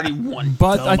him I already won.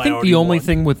 But Tell I him I think already the only won.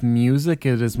 thing with music,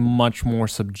 it is much more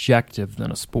subjective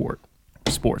than a sport.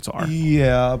 Sports are.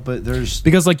 Yeah, but there's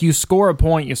Because like you score a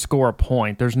point, you score a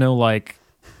point. There's no like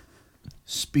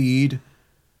speed,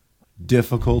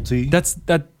 difficulty. that's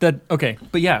that okay.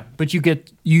 But yeah, but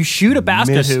you shoot a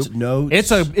basket Missed hoop. notes.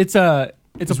 It's a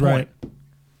point. right.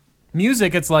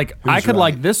 Music, it's like I could right?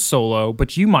 like this solo,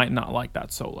 but you might not like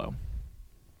that solo.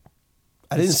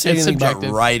 I didn't say It's anything about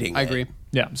subjective. writing. I it. agree.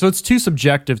 Yeah, so it's too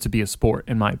subjective to be a sport,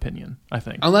 in my opinion. I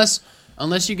think.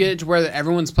 Unless you get it to where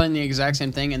everyone's playing the exact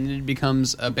same thing, and then it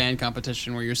becomes a band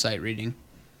competition where you're sight reading.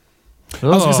 I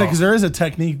was gonna say because there is a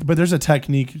technique, but there's a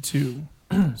technique to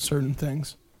certain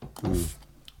things.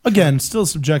 Again, still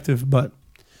subjective, but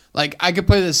Like I could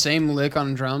play the same lick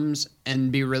on drums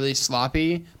and be really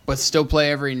sloppy, but still play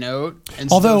every note.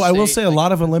 And although still I will stay, say a like,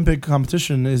 lot of Olympic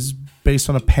competition is based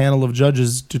on a panel of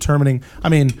judges determining. I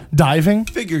mean, diving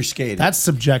Figure skating. that's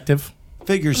subjective.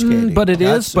 figure skating. But it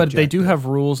That's is. But they do subjective. have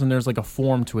rules, and there's like a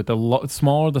form to it. The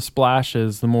smaller the splash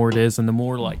is, the more it is, and the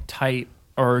more like tight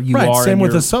or you Right. are. Same in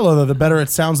with your- the solo though. The better it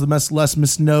sounds, the less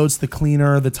missed notes, the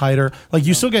cleaner, the tighter. Like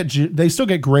you still get they still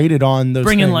get graded on those.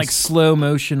 bringing things. like slow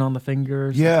motion on the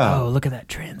fingers. Yeah. Oh, look at that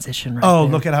transition right Oh,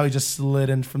 there. look at how he just slid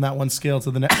in from that one scale to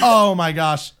the next. Oh my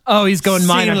gosh. Oh, he's going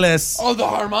minor. Seamless. Oh, the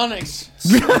harmonics.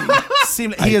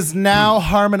 He is now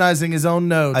harmonizing his own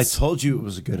notes. I told you it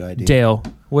was a good idea. Dale,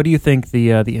 What do you think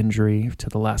the injury to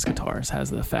the last guitarist has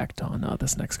the effect on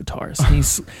this next guitarist? He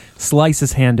slices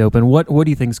his hand open. What do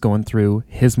you think's going through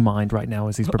his mind right now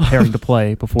as he's preparing to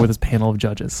play before this panel of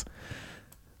judges?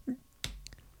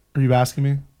 Are you asking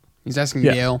me? He's asking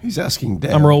Yeah. Dale. He's asking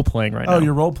Dale. I'm role playing right now. Oh,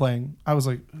 you're role playing. I was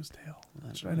like, who's Dale?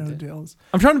 Should I know who Dale is?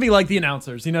 I'm trying to be like the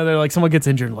announcers. You know, they're like someone gets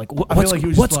injured, and like I feel like he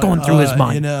was what's just going like, through his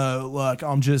mind? You know, look,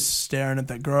 I'm just staring at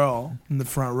that girl in the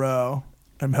front row.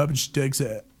 I'm hoping she digs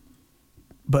it.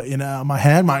 But, you know, my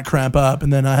hand might cramp up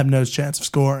and then I have no chance of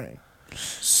scoring.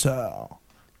 So,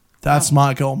 that's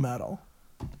my gold medal.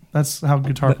 That's how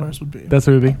guitar players would be. That's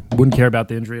what it would be. Wouldn't care about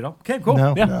the injury at all. Okay, cool.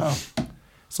 No. Yeah. No.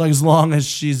 It's like as long as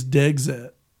she digs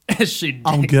it, she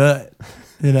I'm good.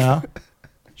 You know?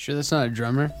 Sure, that's not a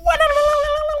drummer.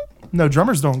 No,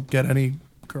 drummers don't get any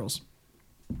girls.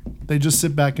 They just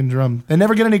sit back and drum. They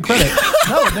never get any credit.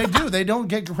 No, they do. They don't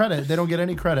get credit. They don't get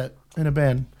any credit in a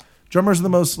band. Drummers are the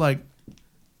most like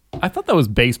I thought that was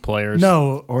bass players.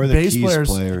 no Or the bass keys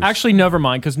players. Actually, never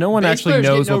mind, because no one Bass actually players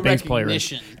get knows no what bass player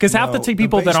is. recognition. Because half the No,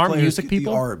 people the that bass aren't players music get the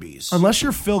people. Arby's. Unless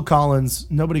you're Phil Collins,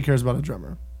 nobody cares about a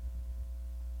drummer.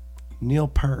 Neil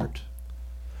Peart.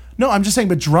 No, I'm just saying,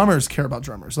 but drummers care about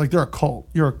drummers. Like they're a cult.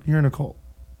 You're in a cult.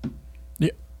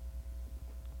 Yeah.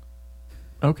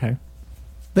 Okay.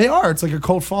 They are. It's like a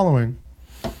cult following.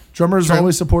 Drummers True.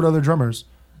 always support other drummers.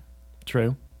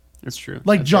 True. That's true.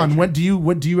 Like That's John, very true.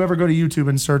 what do you ever go to YouTube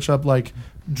and search up like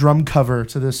drum cover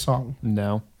to this song?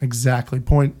 No. Exactly.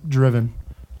 Point driven.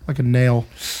 Like a nail.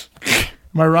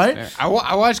 Am I right? Fair.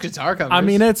 I watch guitar covers. I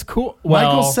mean, it's cool. Well,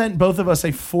 Michael sent both of us a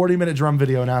 40-minute drum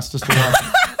video and asked us to watch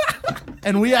it.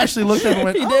 And we actually looked at it and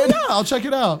went, oh, yeah, I'll check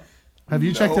it out. Have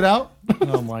you checked it out?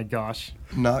 oh my gosh.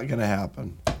 Not gonna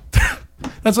happen.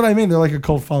 That's what I mean. They're like a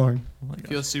cult following. I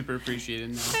feel super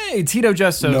appreciated now. Hey, Tito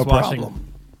Justo's No watching. problem.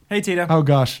 Hey, Tito. Oh,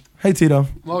 gosh. Hey, Tito.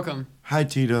 Welcome. Hi,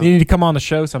 Tito. You need to come on the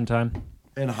show sometime.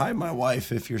 And hi, my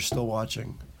wife, if you're still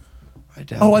watching. I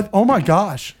doubt Oh, it. oh my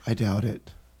gosh. I doubt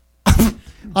it.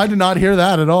 I did not hear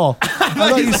that at all. I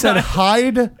thought you said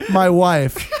hide my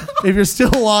wife if you're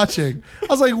still watching. I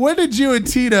was like, when did you and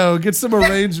Tito get some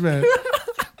arrangement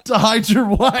to hide your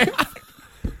wife?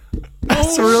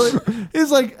 That's really. He's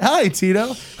like, hi,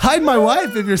 Tito. Hide my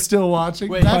wife if you're still watching.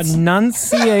 Wait, That's,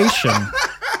 Pronunciation.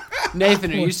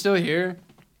 Nathan, are you still here?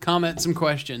 Comment some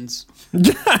questions.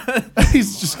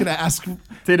 he's just going to ask,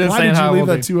 Tito's why saying did how you it leave will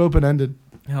that be. too open-ended?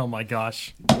 Oh my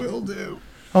gosh. Will do.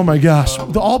 Oh my gosh.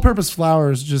 The all-purpose flower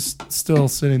is just still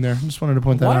sitting there. I just wanted to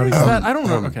point that Why out. is again. that? I don't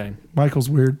know. Okay. Michael's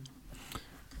weird.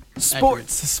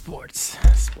 Sports.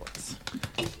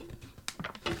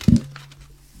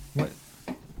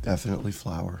 Definitely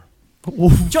flour.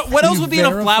 What else You would be in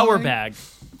a flour verifying? bag?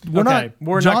 We're Okay, not.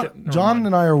 we're John, not get- never John mind.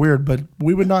 and I are weird, but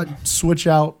we would not switch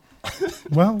out.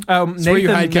 Well, where you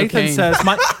hide Nathan cocaine. says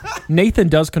Nathan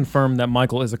does confirm that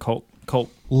Michael is a cult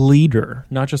leader,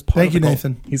 not just part Thank of you, the cult.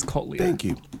 Nathan. He's cult leader. Thank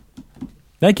you.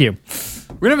 Thank you.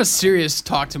 We're gonna have a serious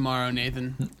talk tomorrow,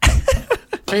 Nathan.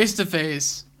 Face to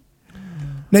face.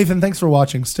 Nathan, thanks for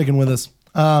watching, sticking with us.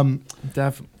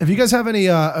 Definitely. If you guys have any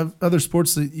other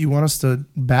sports that you want us to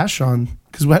bash on,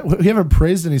 because we haven't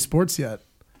praised any sports yet.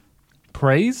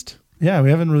 Praised? Yeah, we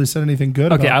haven't really said anything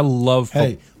good. Okay, I about love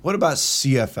Hey, what about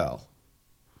CFL?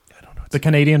 the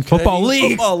Canadian Football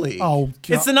League. Football League. Oh,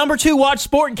 It's the number 2 watch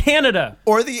sport in Canada.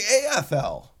 Or the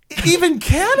AFL. even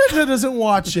Canada doesn't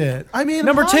watch it. I mean,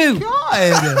 Number my 2.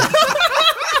 God.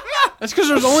 That's because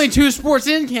there's only 2 sports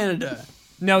in Canada: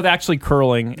 No, actually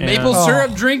curling. And maple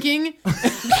syrup drinking.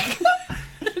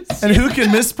 And who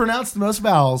can mispronounce the most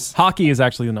vowels? hockey is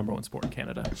actually the number 1 sport in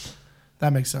Canada.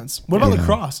 That makes sense. What about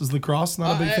lacrosse? Is lacrosse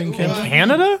not a big thing in Canada?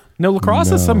 Canada? No, lacrosse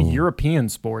is some No. European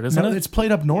sport, isn't No, it? it's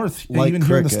played up north, Like even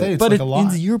here in the cricket. States. But like a lot.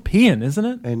 it's European, isn't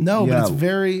it? And No, yeah, but it's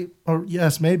very, or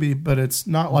yes, maybe, but it's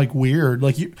not like weird.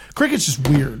 Like cricket's just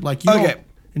weird. Like you Okay. don't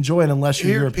enjoy it unless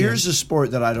you're European. here's a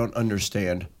sport that I don't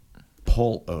understand.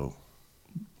 Polo.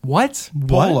 What?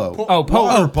 Polo. Oh, polo.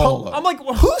 Water polo. I'm like,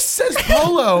 Who says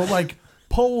polo? Like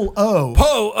polo.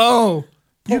 oh.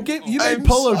 You made I'm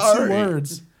polo sorry. 2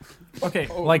 words. Okay,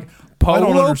 like I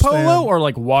don't polo understand. polo or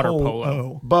like water polo?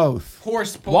 Polo. Both.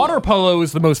 Horse polo. Water polo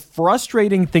is the most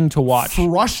frustrating thing to watch.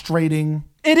 Frustrating.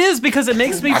 It is because it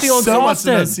makes me feel So much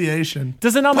exhausted. enunciation.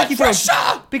 Does it not make you feel?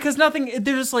 Because nothing.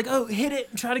 They're just like, oh, hit it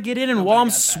and try to get in, and while I'm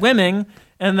swimming,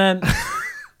 and then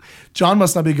John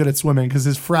must not be good at swimming because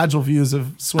his fragile views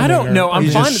of swimming. I don't know. I'm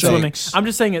He fine at just swimming. shakes. I'm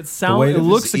just saying it The sounds. weight It of his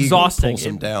looks ego exhausting. Pulls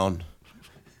him down.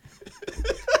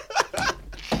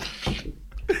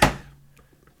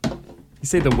 You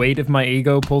say the weight of my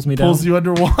ego pulls me down. Pulls you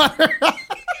underwater.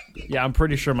 Yeah, I'm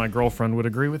pretty sure my girlfriend would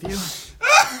agree with you.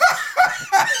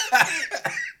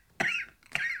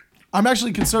 I'm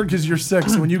actually concerned because you're sick.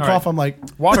 So when you cough, I'm like,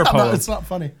 Water polo. It's not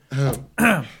funny.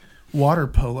 Water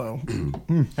polo.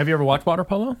 Have you ever watched water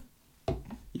polo?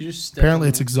 You just Apparently,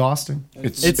 it's exhausting.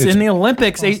 It's in the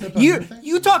Olympics.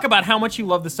 You talk about how much you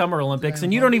love the Summer Olympics,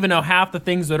 and you don't even know half the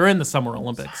things that are in the Summer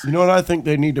Olympics. You know what I think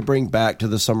they need to bring back to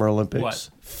the Summer Olympics? What?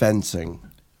 Fencing.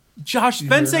 Josh,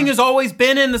 fencing has always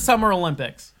been in the Summer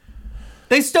Olympics.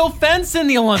 They still fence in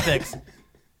the Olympics.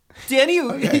 Danny,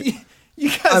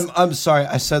 you guys. I'm sorry,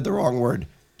 I said the wrong word.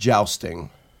 Jousting.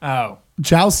 Oh.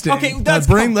 Jousting. Okay, let's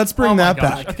bring oh my that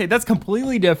gosh. back. Okay, that's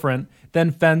completely different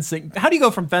than fencing. How do you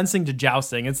go from fencing to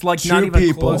jousting? It's like not Two even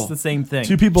people. close to the same thing.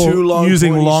 Two people Two long,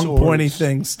 using pointy long, swords pointy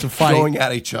things to fight. Going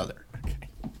at each other.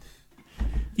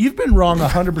 You've been wrong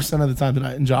 100% of the time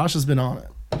tonight, and Josh has been on it.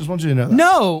 I just want you to know that.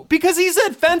 No, because he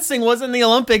said fencing was in the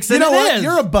Olympics. You And know it what? is.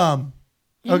 You're a bum.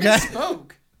 He Okay.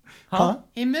 misspoke. Huh?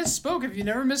 He misspoke. Have you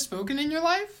never misspoken in your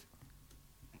life?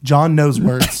 John knows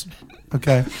words.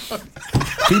 Okay.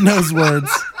 He knows words.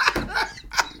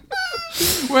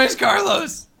 Where's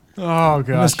Carlos? Oh Miss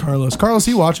gosh. Carlos. Carlos,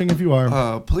 you watching if you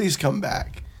are? Please come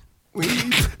back.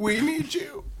 We need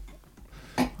you.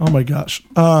 Oh my gosh.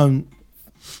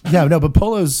 Yeah, no, but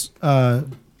polos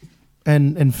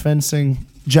and fencing,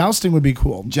 jousting would be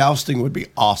cool. Jousting would be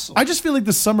awesome. I just feel like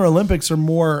the Summer Olympics are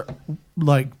more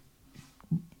like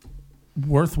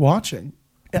worth watching.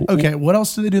 Okay, what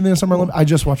else do they do in the Summer Olympics? I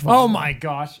just watched. Oh my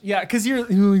gosh. Yeah, because you're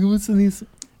like, what's in these?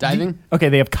 Diving? Okay,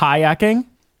 they have kayaking.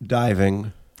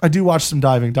 Diving. I do watch some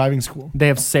diving. Diving's cool. They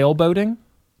have sailboating.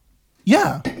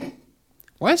 Yeah,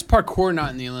 Why is parkour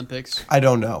not in the Olympics? I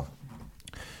don't know.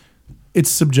 it's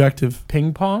subjective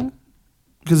Ping pong.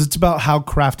 because it's about how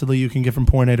craftily you can get from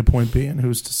point A to point B, and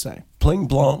who's to say? Pling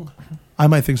blong. I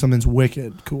might think something's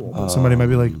wicked cool, but somebody might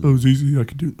be like, "Oh, it's easy. I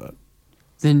could do that."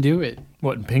 Then do it.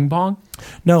 What, in ping pong?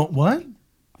 No, what?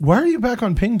 Why are you back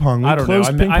on ping pong? We I don't know.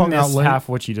 closed I missed half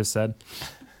what you just said.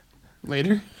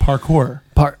 Later? Parkour.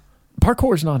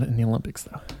 Parkour's not in the Olympics,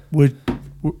 though. Would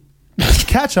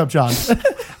catch up, John.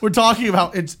 We're talking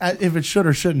about if it should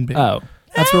or shouldn't be. Oh.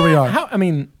 That's where we are. How? I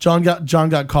mean, John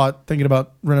got caught thinking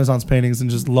about Renaissance paintings and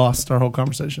just lost our whole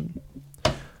conversation.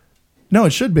 No,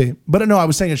 it should be. But no, I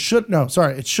was saying it should. No,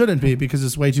 sorry, it shouldn't be because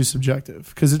it's way too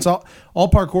subjective. Because it's all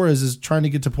parkour is trying to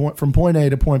get to from point A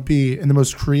to point B in the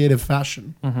most creative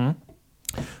fashion.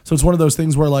 Mm-hmm. So it's one of those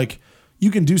things where like you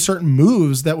can do certain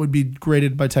moves that would be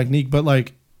graded by technique, but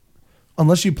like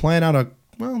unless you plan out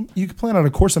you can plan out a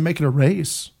course and make it a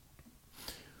race.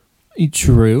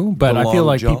 true, but The I feel long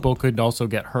like jump. people could also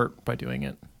get hurt by doing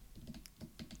it.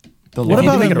 What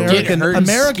about make it a race. Get hurt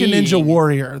American skiing. Ninja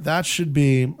Warrior? That should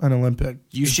be an Olympic.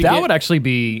 You should That get, would actually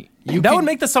be. That could- would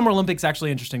make the Summer Olympics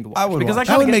actually interesting to watch. I would because watch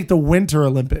I That would kinda make the Winter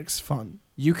Olympics fun.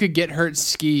 you could get hurt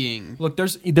skiing. look.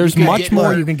 There's You could much get more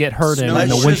hurt. you can get hurt in Let's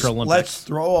the Let's Winter just- Olympics. Let's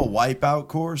throw a wipeout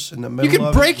course in the middle You could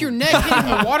of break it. your neck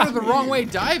getting the water the wrong way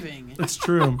diving. It's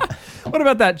true. What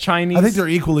about that Chinese? I think they're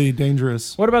equally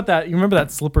dangerous. What about that? You remember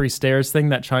that slippery stairs thing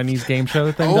that Chinese game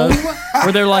show thing Oh does,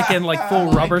 where they're like in like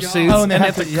full rubber God. suits Oh, and they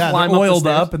have to to, yeah, climb they're up the oiled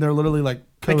stairs. up and they're literally like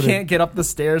They coated. can't get up the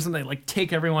stairs and they like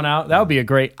take everyone out. That would be a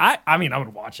great. I mean, I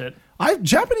would watch it.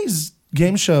 Japanese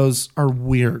game shows are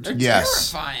weird. They're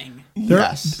Yes. terrifying.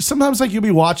 Yes. Sometimes like you'll be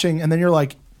watching and then you're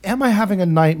like, am I having a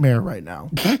nightmare right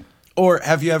now? Or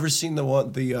have you ever seen the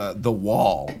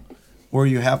wall, where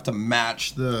you have to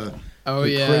match the Oh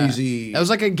the yeah, crazy That was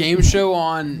like a game show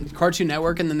on Cartoon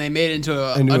Network, and then they made it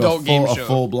into an into adult game show. a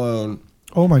full blown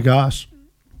Oh my gosh.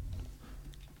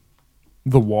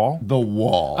 The wall. the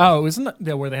wall. Oh, isn't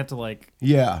that where they have to like?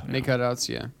 Yeah. Make cutouts,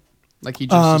 yeah, like he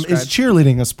just Is described.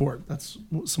 cheerleading a sport? That's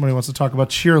somebody wants to talk about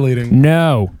cheerleading.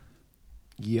 No.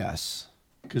 Yes.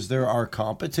 Because there are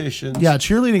competitions. Yeah,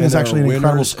 cheerleading and is there actually are an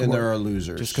incredible winners sport. and there are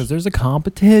losers. Just because there's a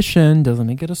competition doesn't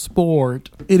make it a sport.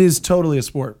 It is totally a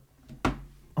sport.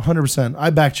 100%. I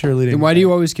back cheerleading. Then why do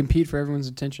you always compete for everyone's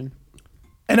attention?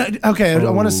 And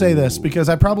I want to say this because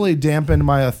I probably dampened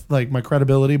my my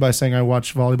credibility by saying I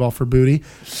watch volleyball for booty.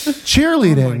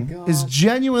 Cheerleading is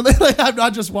genuinely like I'm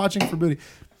not just watching for booty.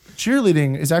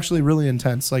 Cheerleading is actually really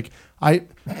intense. Like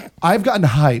I've gotten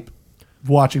hype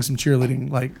watching some cheerleading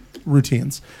like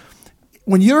routines.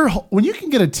 When you can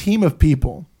get a team of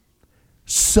people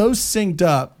so synced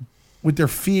up with their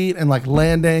feet and like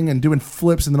landing and doing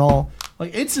flips and then all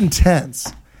like it's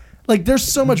intense. Like there's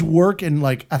so much work and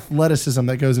like athleticism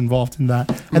that goes involved in that,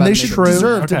 and they should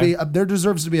deserve to be. There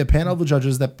deserves to be a panel of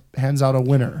judges that hands out a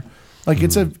winner. Like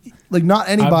it's not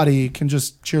anybody can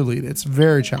just cheerlead. It's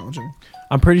very challenging.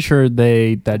 I'm pretty sure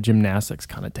that gymnastics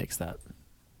kind of takes that.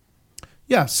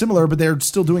 Yeah, similar, but they're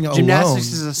still doing it Gymnastics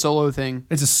alone. is a solo thing.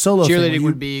 It's a solo thing. Cheerleading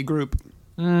where would be a group.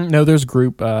 No, there's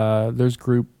group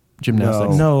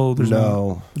gymnastics. No, there's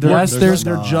no. Yes, there's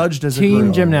they're judged as a team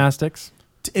group. gymnastics.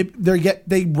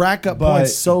 They rack up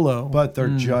points solo, but they're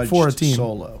judged for a team.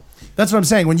 solo. That's what I'm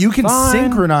saying. When you can Fine.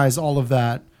 synchronize all of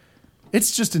that,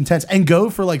 it's just intense. And go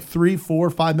for like 3, 4,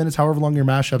 5 minutes, however long your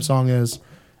mashup song is.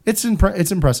 It's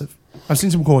impressive. I've seen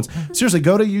some cool ones. Seriously,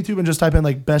 go to YouTube and just type in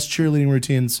like best cheerleading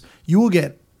routines. You will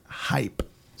get hype.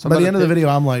 So by the end of the video,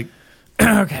 I'm like,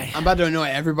 Okay. I'm about to annoy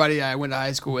everybody I went to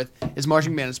high school with. Is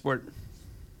marching band a sport?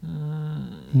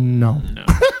 no.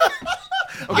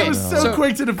 Okay, I was so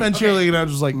quick to defend cheerleading, and I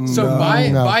was just like, So No.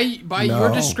 by your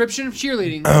No. description of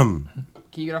cheerleading, can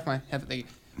you get off my head? Thank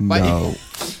you. No.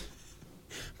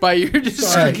 By your Sorry, I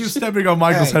description. keep stepping on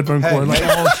Michael's Hey, headphone cord like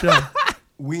all show.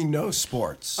 We know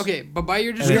sports. Okay, but by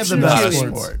your we have the description of best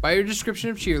cheerleading, sports. by your description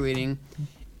of cheerleading,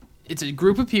 it's a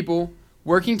group of people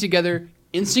working together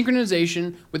in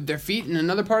synchronization with their feet in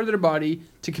another part of their body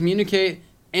to communicate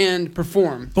and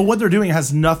perform. But what they're doing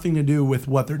has nothing to do with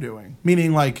what they're doing.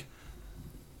 Meaning, like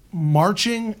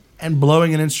marching and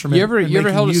blowing an instrument. You ever and held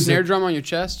making a music. snare drum on your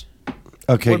chest?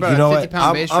 Okay, What about you a know what?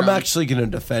 50-pound bass I'm drum? actually going to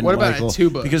defend What about a Michael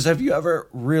tuba? because have you ever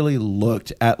really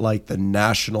looked at like the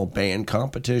national band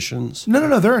competitions?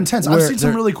 No, they're intense. I've Where seen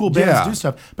some they're- really cool bands yeah. do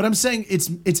stuff, but I'm saying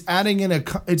it's adding in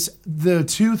it's the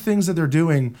two things that they're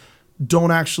doing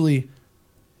don't actually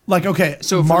like okay.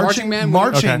 So for marching band,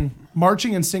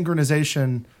 marching and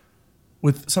synchronization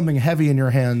with something heavy in your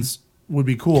hands would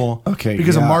be cool. Okay,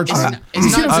 because of yeah. marching. It's You see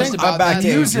what I'm not saying? just about I'm back that.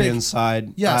 to Music- Adrian's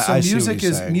side. Yeah, so I see what music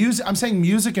you're is saying. music. I'm saying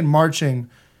music and marching.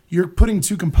 You're putting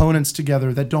two components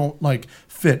together that don't like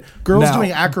fit. Girls Now-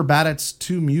 doing acrobatics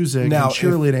to music Now, and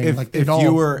cheerleading. if, like if all,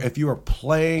 you were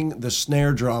playing the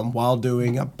snare drum while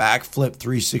doing a backflip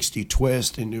 360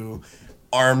 twist into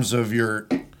arms of your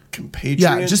compatriots,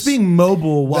 yeah, just being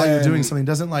mobile while you're then- doing something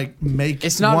doesn't like make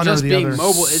It's not one just or the being other.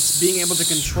 mobile, it's being able to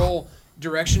control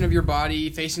direction of your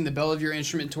body, facing the bell of your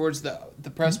instrument towards the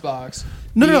press box.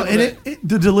 No, Being no, able and to-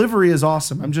 the delivery is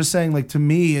awesome. I'm just saying, like to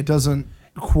me, it doesn't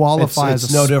qualify It's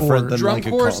as a no sport. different than drum like a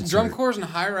corps, concert. drum corps, and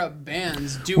higher up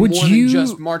bands do Would more you- than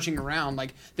just marching around.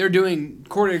 Like they're doing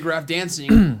choreographed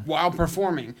dancing while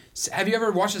performing. Have you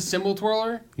ever watched a cymbal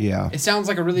twirler? Yeah. It sounds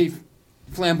like a really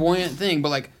flamboyant thing, but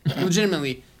like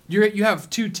legitimately, you have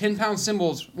two 10-pound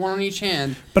cymbals, one on each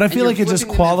hand. But I and feel you're like it just flipping them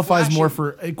and qualifies more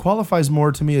flashing. for it qualifies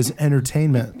more to me as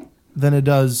entertainment than it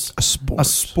does A sport. A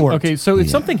sport. Okay, so if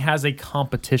something has a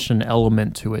competition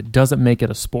element to it, doesn't make it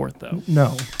a sport, though.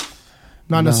 No,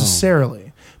 not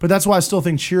necessarily. But that's why I still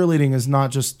think cheerleading is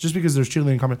not just because there's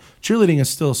cheerleading competition. Cheerleading is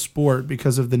still a sport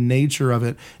because of the nature of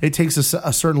it. It takes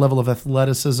a certain level of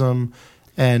athleticism,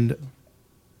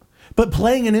 but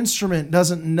playing an instrument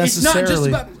doesn't It's not just necessarily.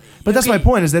 about- But that's my okay.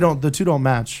 point: is the two don't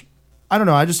match. I don't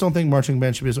know. I just don't think marching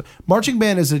band should be. Marching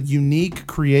band is a unique,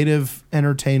 creative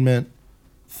entertainment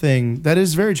thing that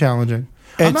is very challenging.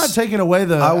 I'm It's- not taking away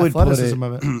the athleticism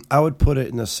of it. I would put it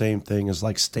in the same thing as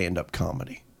like stand-up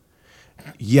comedy.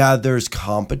 Yeah, there's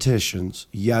competitions.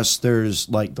 Yes, there's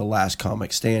like the last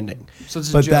comic standing. So it's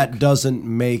a but joke. that doesn't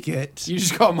make it. You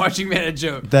just call marching band a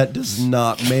joke. That does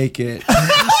not make it.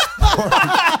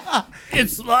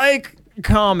 It's like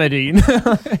comedy.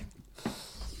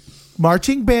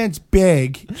 Marching band's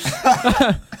big,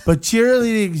 but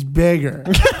cheerleading's bigger.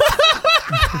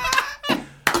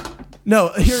 No,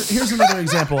 here's another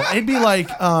example. It'd be like,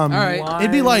 All right.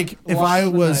 it'd be like if I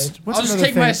was. What's I'll just another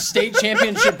take my thing? state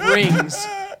championship rings.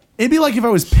 It'd be like if I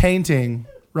was painting,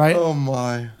 right? Oh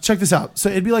my! Check this out. So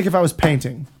it'd be like if I was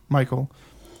painting, Michael,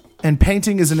 and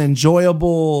painting is an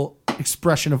enjoyable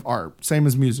expression of art, same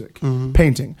as music,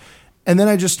 painting. And then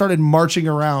I just started marching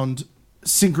around,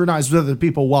 synchronized with other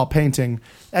people while painting.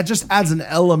 That just adds an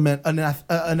element, an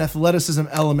athleticism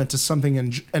element to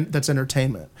something that's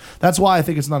entertainment. That's why I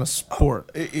think it's not a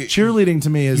sport. Cheerleading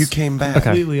to me is You came back.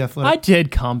 completely athletic. I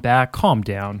did come back. Calm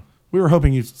down. We were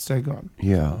hoping you'd stay gone.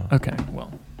 Yeah, Okay,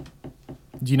 well.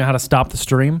 Do you know how to stop the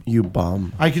stream? you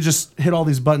bum. I could just hit all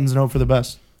these buttons and hope for the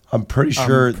best. I'm pretty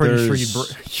sure. I'm pretty sure you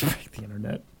there's- break the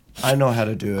internet. I know how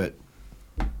to do it.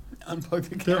 Unplug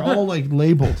the They're camera. all like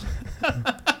labeled.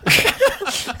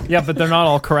 Yeah, but they're not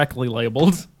all correctly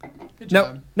labeled. Good No,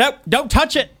 job. no, don't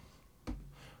touch it.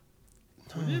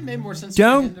 Wouldn't it make more sense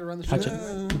Don't for him to run the show? touch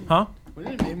it. Huh?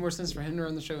 Wouldn't it make more sense for him to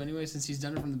run the show anyway, since he's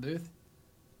done it from the booth?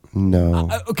 No.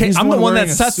 Okay, He's I'm the the one one that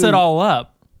wearing a sets suit. it all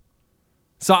up.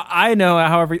 So I know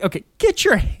however. Okay, get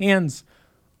your hands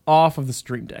off of the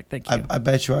stream deck. Thank you. I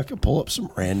bet you I could pull up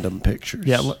some random pictures.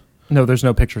 Yeah. No, there's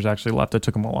no pictures actually left. I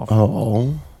took them all off.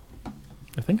 Oh.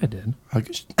 I think I did. I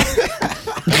guess-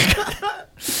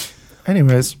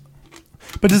 Anyways,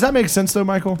 but does that make sense though,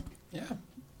 Michael? Yeah.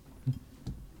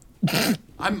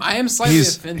 I am slightly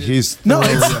offended. He's No,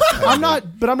 thoroughly it's,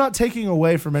 offended. I'm not taking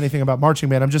away from anything about marching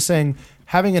band. I'm just saying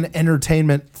having an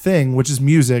entertainment thing, which is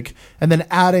music, and then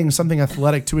adding something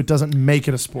athletic to it doesn't make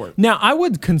it a sport. Now, I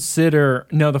would consider.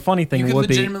 No, the funny you thing could would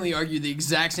be. legitimately argue the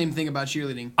exact same thing about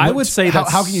cheerleading. I would say that.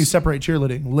 How can you separate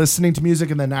cheerleading? Listening to music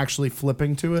and then actually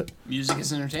flipping to it? Music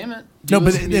is entertainment. Do No, you but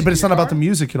listen to music it's in not your about the car?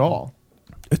 music at all.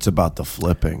 It's about the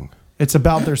flipping. It's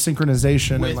about their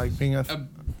synchronization With and like being a. A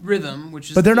rhythm, which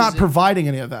is. But they're not music. providing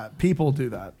any of that. People do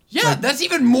that. Yeah, that's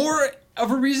even more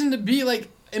of a reason to be like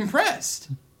impressed.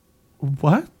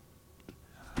 What?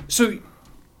 So,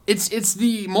 it's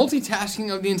the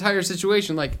multitasking of the entire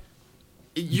situation. Like,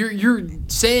 you're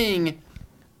saying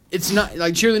it's not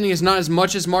like cheerleading is not as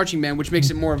much as marching band, which makes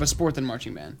it more of a sport than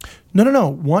marching band. No.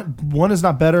 One is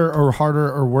not better or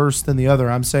harder or worse than the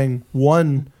other. I'm saying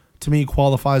one to me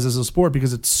qualifies as a sport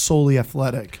because it's solely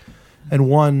athletic, and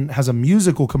one has a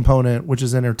musical component which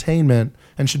is entertainment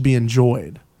and should be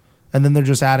enjoyed. And then they're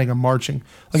just adding a marching.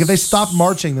 Like if they stop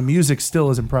marching, the music still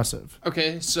is impressive.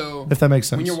 Okay, so If that makes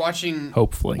sense. when you're watching,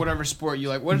 Hopefully. whatever sport you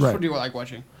like, what Right. sport do you like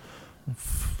watching?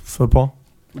 Football.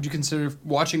 Would you consider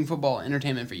watching football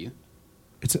entertainment for you?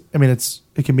 It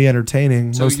can be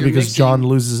entertaining So mostly you're because mixing- John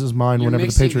loses his mind You're whenever the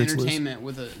mixing Patriots lose. entertainment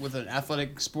with an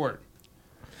athletic sport.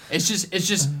 It's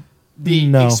just the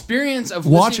No. experience of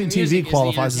Watching listening to music TV is the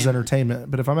qualifies as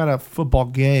entertainment, but if I'm at a football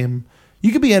game,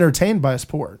 you could be entertained by a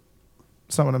sport.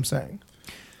 That's not what I'm saying.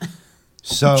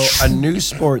 So a new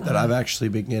sport that I've actually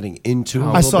been getting into.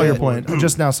 I saw your point. I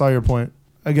just now saw your point.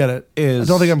 I get it. Is-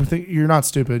 I don't think you're not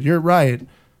stupid. You're right.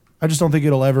 I just don't think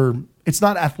it'll ever. It's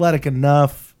not athletic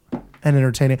enough and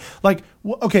entertaining. Like,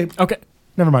 okay, Okay.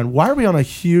 never mind. Why are we on a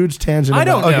huge tangent? I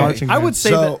don't about know. marching I band? would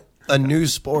say So a new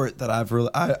sport that I've really.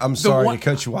 I'm sorry one- to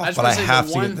cut you off, just but wanna I say have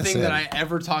the to one get this thing in. that I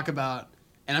ever talk about,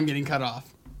 and I'm getting cut off.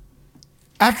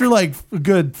 after like a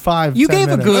good 5. You 10 gave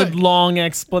minutes. a good long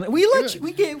explanation.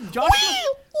 We gave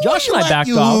Josh and I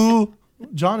backed off.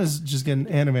 John is just getting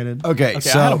animated. Okay, I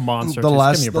so had a monster, the too.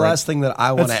 last Give me a the break. last thing that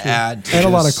I want to That's true. add to And a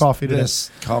lot of this- coffee today. this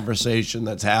conversation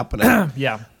that's happening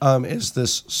Yeah. is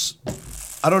this.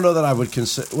 I don't know that I would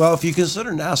consider. Well, if you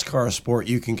consider NASCAR a sport,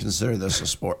 you can consider this a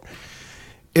sport.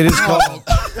 It is called.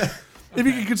 If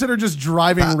you can consider just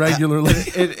driving regularly.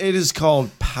 It is called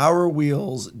Power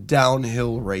Wheels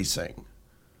Downhill Racing.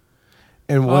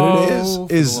 And what it for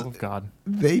the is love of God.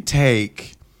 they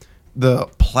take the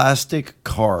plastic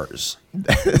cars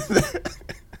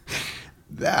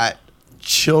that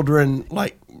children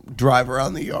like drive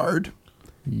around the yard,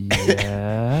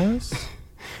 Yes.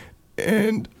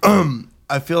 and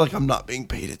I feel like I'm not being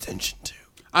paid attention to.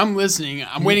 I'm listening.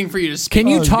 I'm waiting for you to speak. Can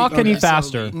you talk Okay, any so-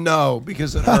 faster? No,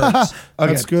 because it hurts.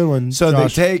 That's a good one, So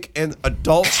Josh. they take and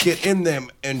adults get in them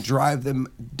and drive them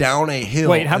down a hill.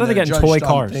 Wait, how do and they they're get in toy judged on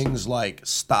cars? Things like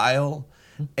style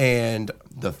and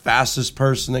the fastest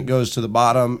person that goes to the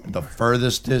bottom, the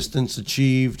furthest distance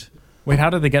achieved. Wait, how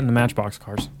did they get in the Matchbox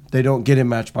cars? They don't get in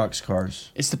Matchbox cars,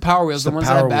 It's the Power Wheels, It's the the ones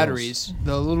that Power have Wheels. batteries.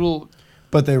 The little.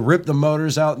 but they rip the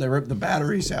motors out and they rip the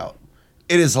batteries out.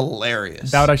 It is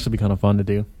hilarious. That would actually be kind of fun to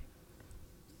do.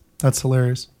 That's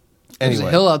hilarious. There's a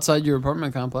Anyway, hill outside your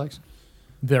apartment complex.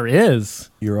 There is.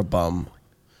 you're a bum.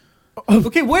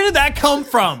 Okay, where did that come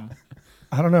from?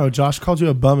 I don't know. Josh called you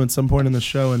a bum at some point in the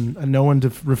show, and no one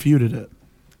refuted it.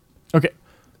 Okay.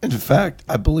 In fact,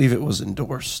 I believe it was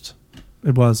endorsed.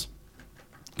 It was.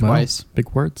 Twice. Big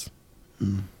words. He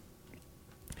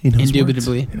knows words.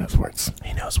 Indubitably. He knows words.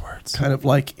 He knows words. Kind of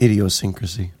like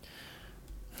idiosyncrasy.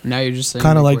 Now you're just saying.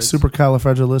 Kind of big like words.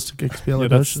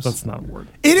 supercalifragilisticexpialidocious. That's not a word.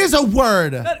 It is a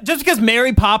word. Just because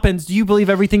Mary Poppins, do you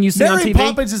believe everything you see on Mary TV?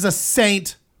 Poppins is a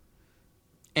saint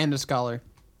And a scholar.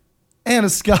 and a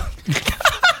scholar.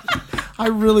 I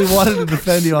really wanted to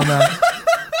defend you on that.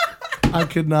 I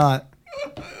could not.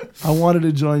 I wanted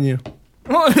to join you.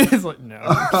 It's like, no.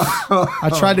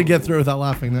 I tried to get through without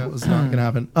laughing. That was not going to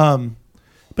happen.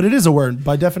 But it is a word.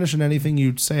 By definition, anything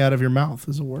you say out of your mouth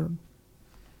is a word.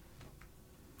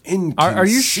 Are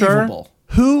you sure? Inconceivable.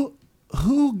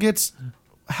 Who gets?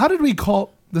 How did we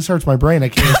call? This hurts my brain. I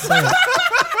can't even say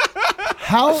it.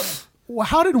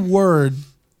 How did word?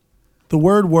 The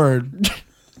word.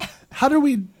 How do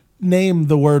we name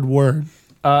the word?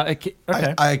 Okay.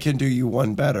 I can do you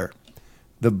one better.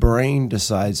 The brain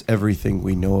decides everything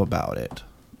we know about it.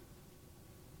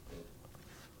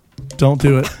 Don't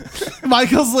do it.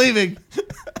 Michael's leaving.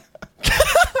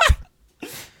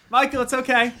 Michael, it's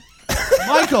okay.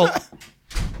 Michael.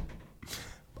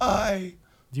 Bye.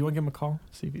 Do you want to give him a call?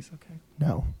 See if he's okay.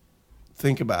 No.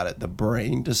 Think about it. The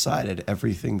brain decided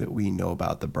everything that we know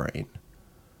about the brain.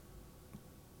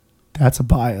 That's a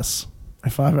bias,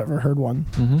 if I've ever heard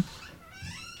one.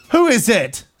 Who is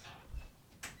it?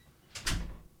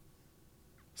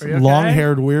 Are you okay?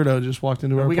 Long-haired weirdo just walked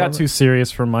into our We got apartment. too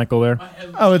serious for Michael there. My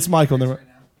head Oh, it's Michael. hurts Never- right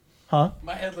now. Huh?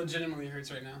 My head legitimately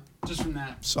hurts right now, just from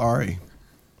that. Sorry.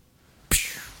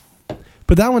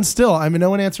 But that one still, I mean, no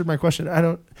one answered my question. I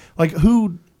don't, like,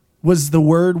 who was the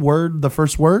word the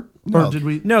first word? Or No. did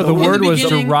we? No, the In word the was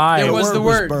beginning, derived. there was the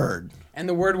word. bird. And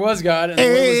the word was God, and the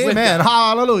word was with Amen. God.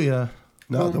 Hallelujah.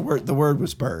 No, the word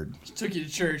was bird. Took you to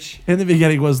church. In the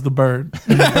beginning was the bird,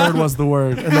 and the bird was the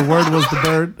word, and the word was the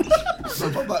bird,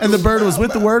 and the bird was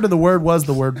with the word, and the word was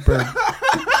the word bird.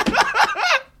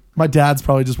 My dad's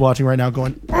probably just watching right now,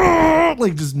 going, "Ugh,"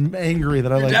 like just angry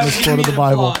that I Your like dad was this giving quote of me the an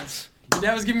Bible. applause. Your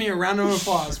dad was giving me a round of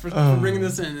applause for bringing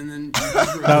this in, and then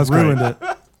That was ruined it.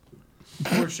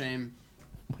 for shame.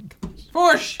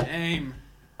 For shame.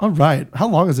 All right, how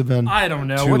long has it been? I don't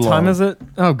know. Too What time long. is it?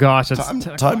 Oh gosh, it's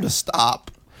Time to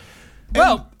stop.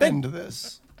 Well, End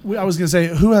this. I was gonna say,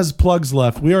 who has plugs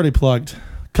left? We already plugged.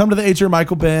 Come to the H.R.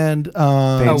 Michael Band.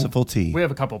 Fanciful tea. we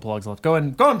have a couple plugs left. Go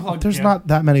and plug. There's Jan. not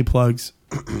that many plugs.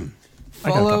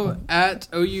 Follow at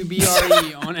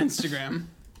OUBRE on Instagram.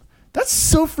 That's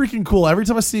so freaking cool. Every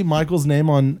time I see Michael's name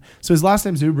on, so his last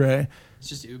name's Ubre. It's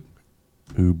just oob.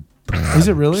 Ooh. Is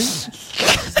it really?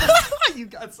 You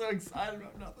got so excited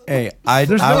about nothing. Hey,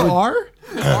 There's I no would, R.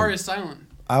 The R is silent.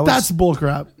 That's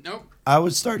bullcrap. Nope. I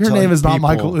would start. Your telling name is not people-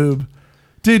 Michael Oob.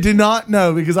 Dude, do not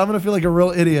know because I'm gonna feel like a real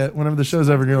idiot whenever the show's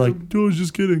over and you're like, dude, I was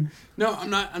just kidding. No, I'm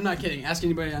not. I'm not kidding. Ask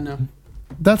anybody I know.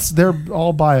 They're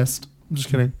all biased. I'm just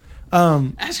kidding.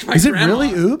 Ask my Is it grandma. really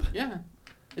Oob? Yeah,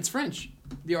 it's French.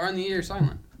 The R and the E are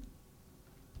silent.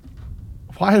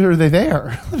 Why are they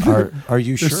there? Are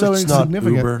you They're sure so it's not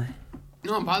insignificant. Uber?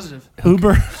 No, I'm positive.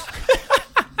 Uber.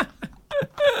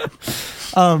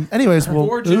 Anyways, well,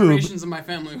 Four Oob. generations of my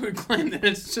family would claim that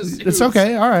it's just. It's Oob.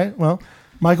 okay. All right. Well,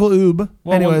 Michael Oob.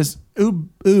 Well, Anyways,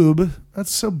 Oob.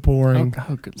 That's so boring.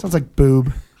 Oh, good. Sounds like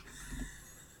boob.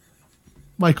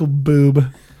 Michael Boob.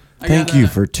 I Thank got, you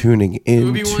for tuning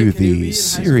Obi-Wan into Kenobi in the high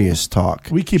Serious Talk.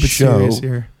 We keep it show. serious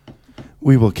here.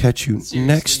 We will catch you Seriously.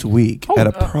 next week at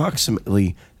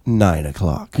approximately 9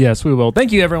 o'clock. Yes, we will.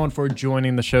 Thank you, everyone, for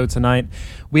joining the show tonight.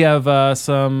 We have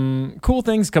some cool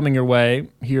things coming your way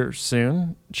here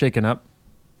soon. Shaking up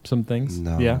some things.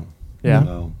 No. Yeah.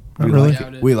 No. Not We really. like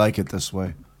Doubt it. it. We like it this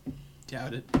way.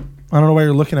 Doubt it. I don't know why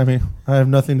you're looking at me. I have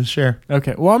nothing to share.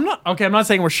 Okay. Well, I'm not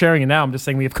saying we're sharing it now. I'm just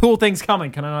saying we have cool things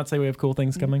coming. Can I not say we have cool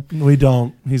things coming? We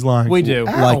don't. He's lying. We do.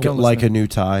 Like Don't like a listen. new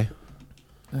tie.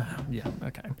 Yeah.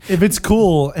 Okay. If it's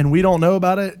cool and we don't know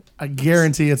about it, I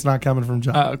guarantee it's not coming from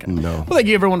John. Okay. No. Well, thank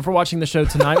you, everyone, for watching the show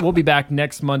tonight. We'll be back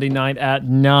next Monday night at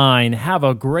 9. Have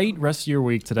a great rest of your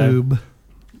week today. Oob.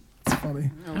 It's funny.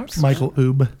 No, Michael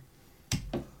Oob.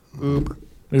 Oob.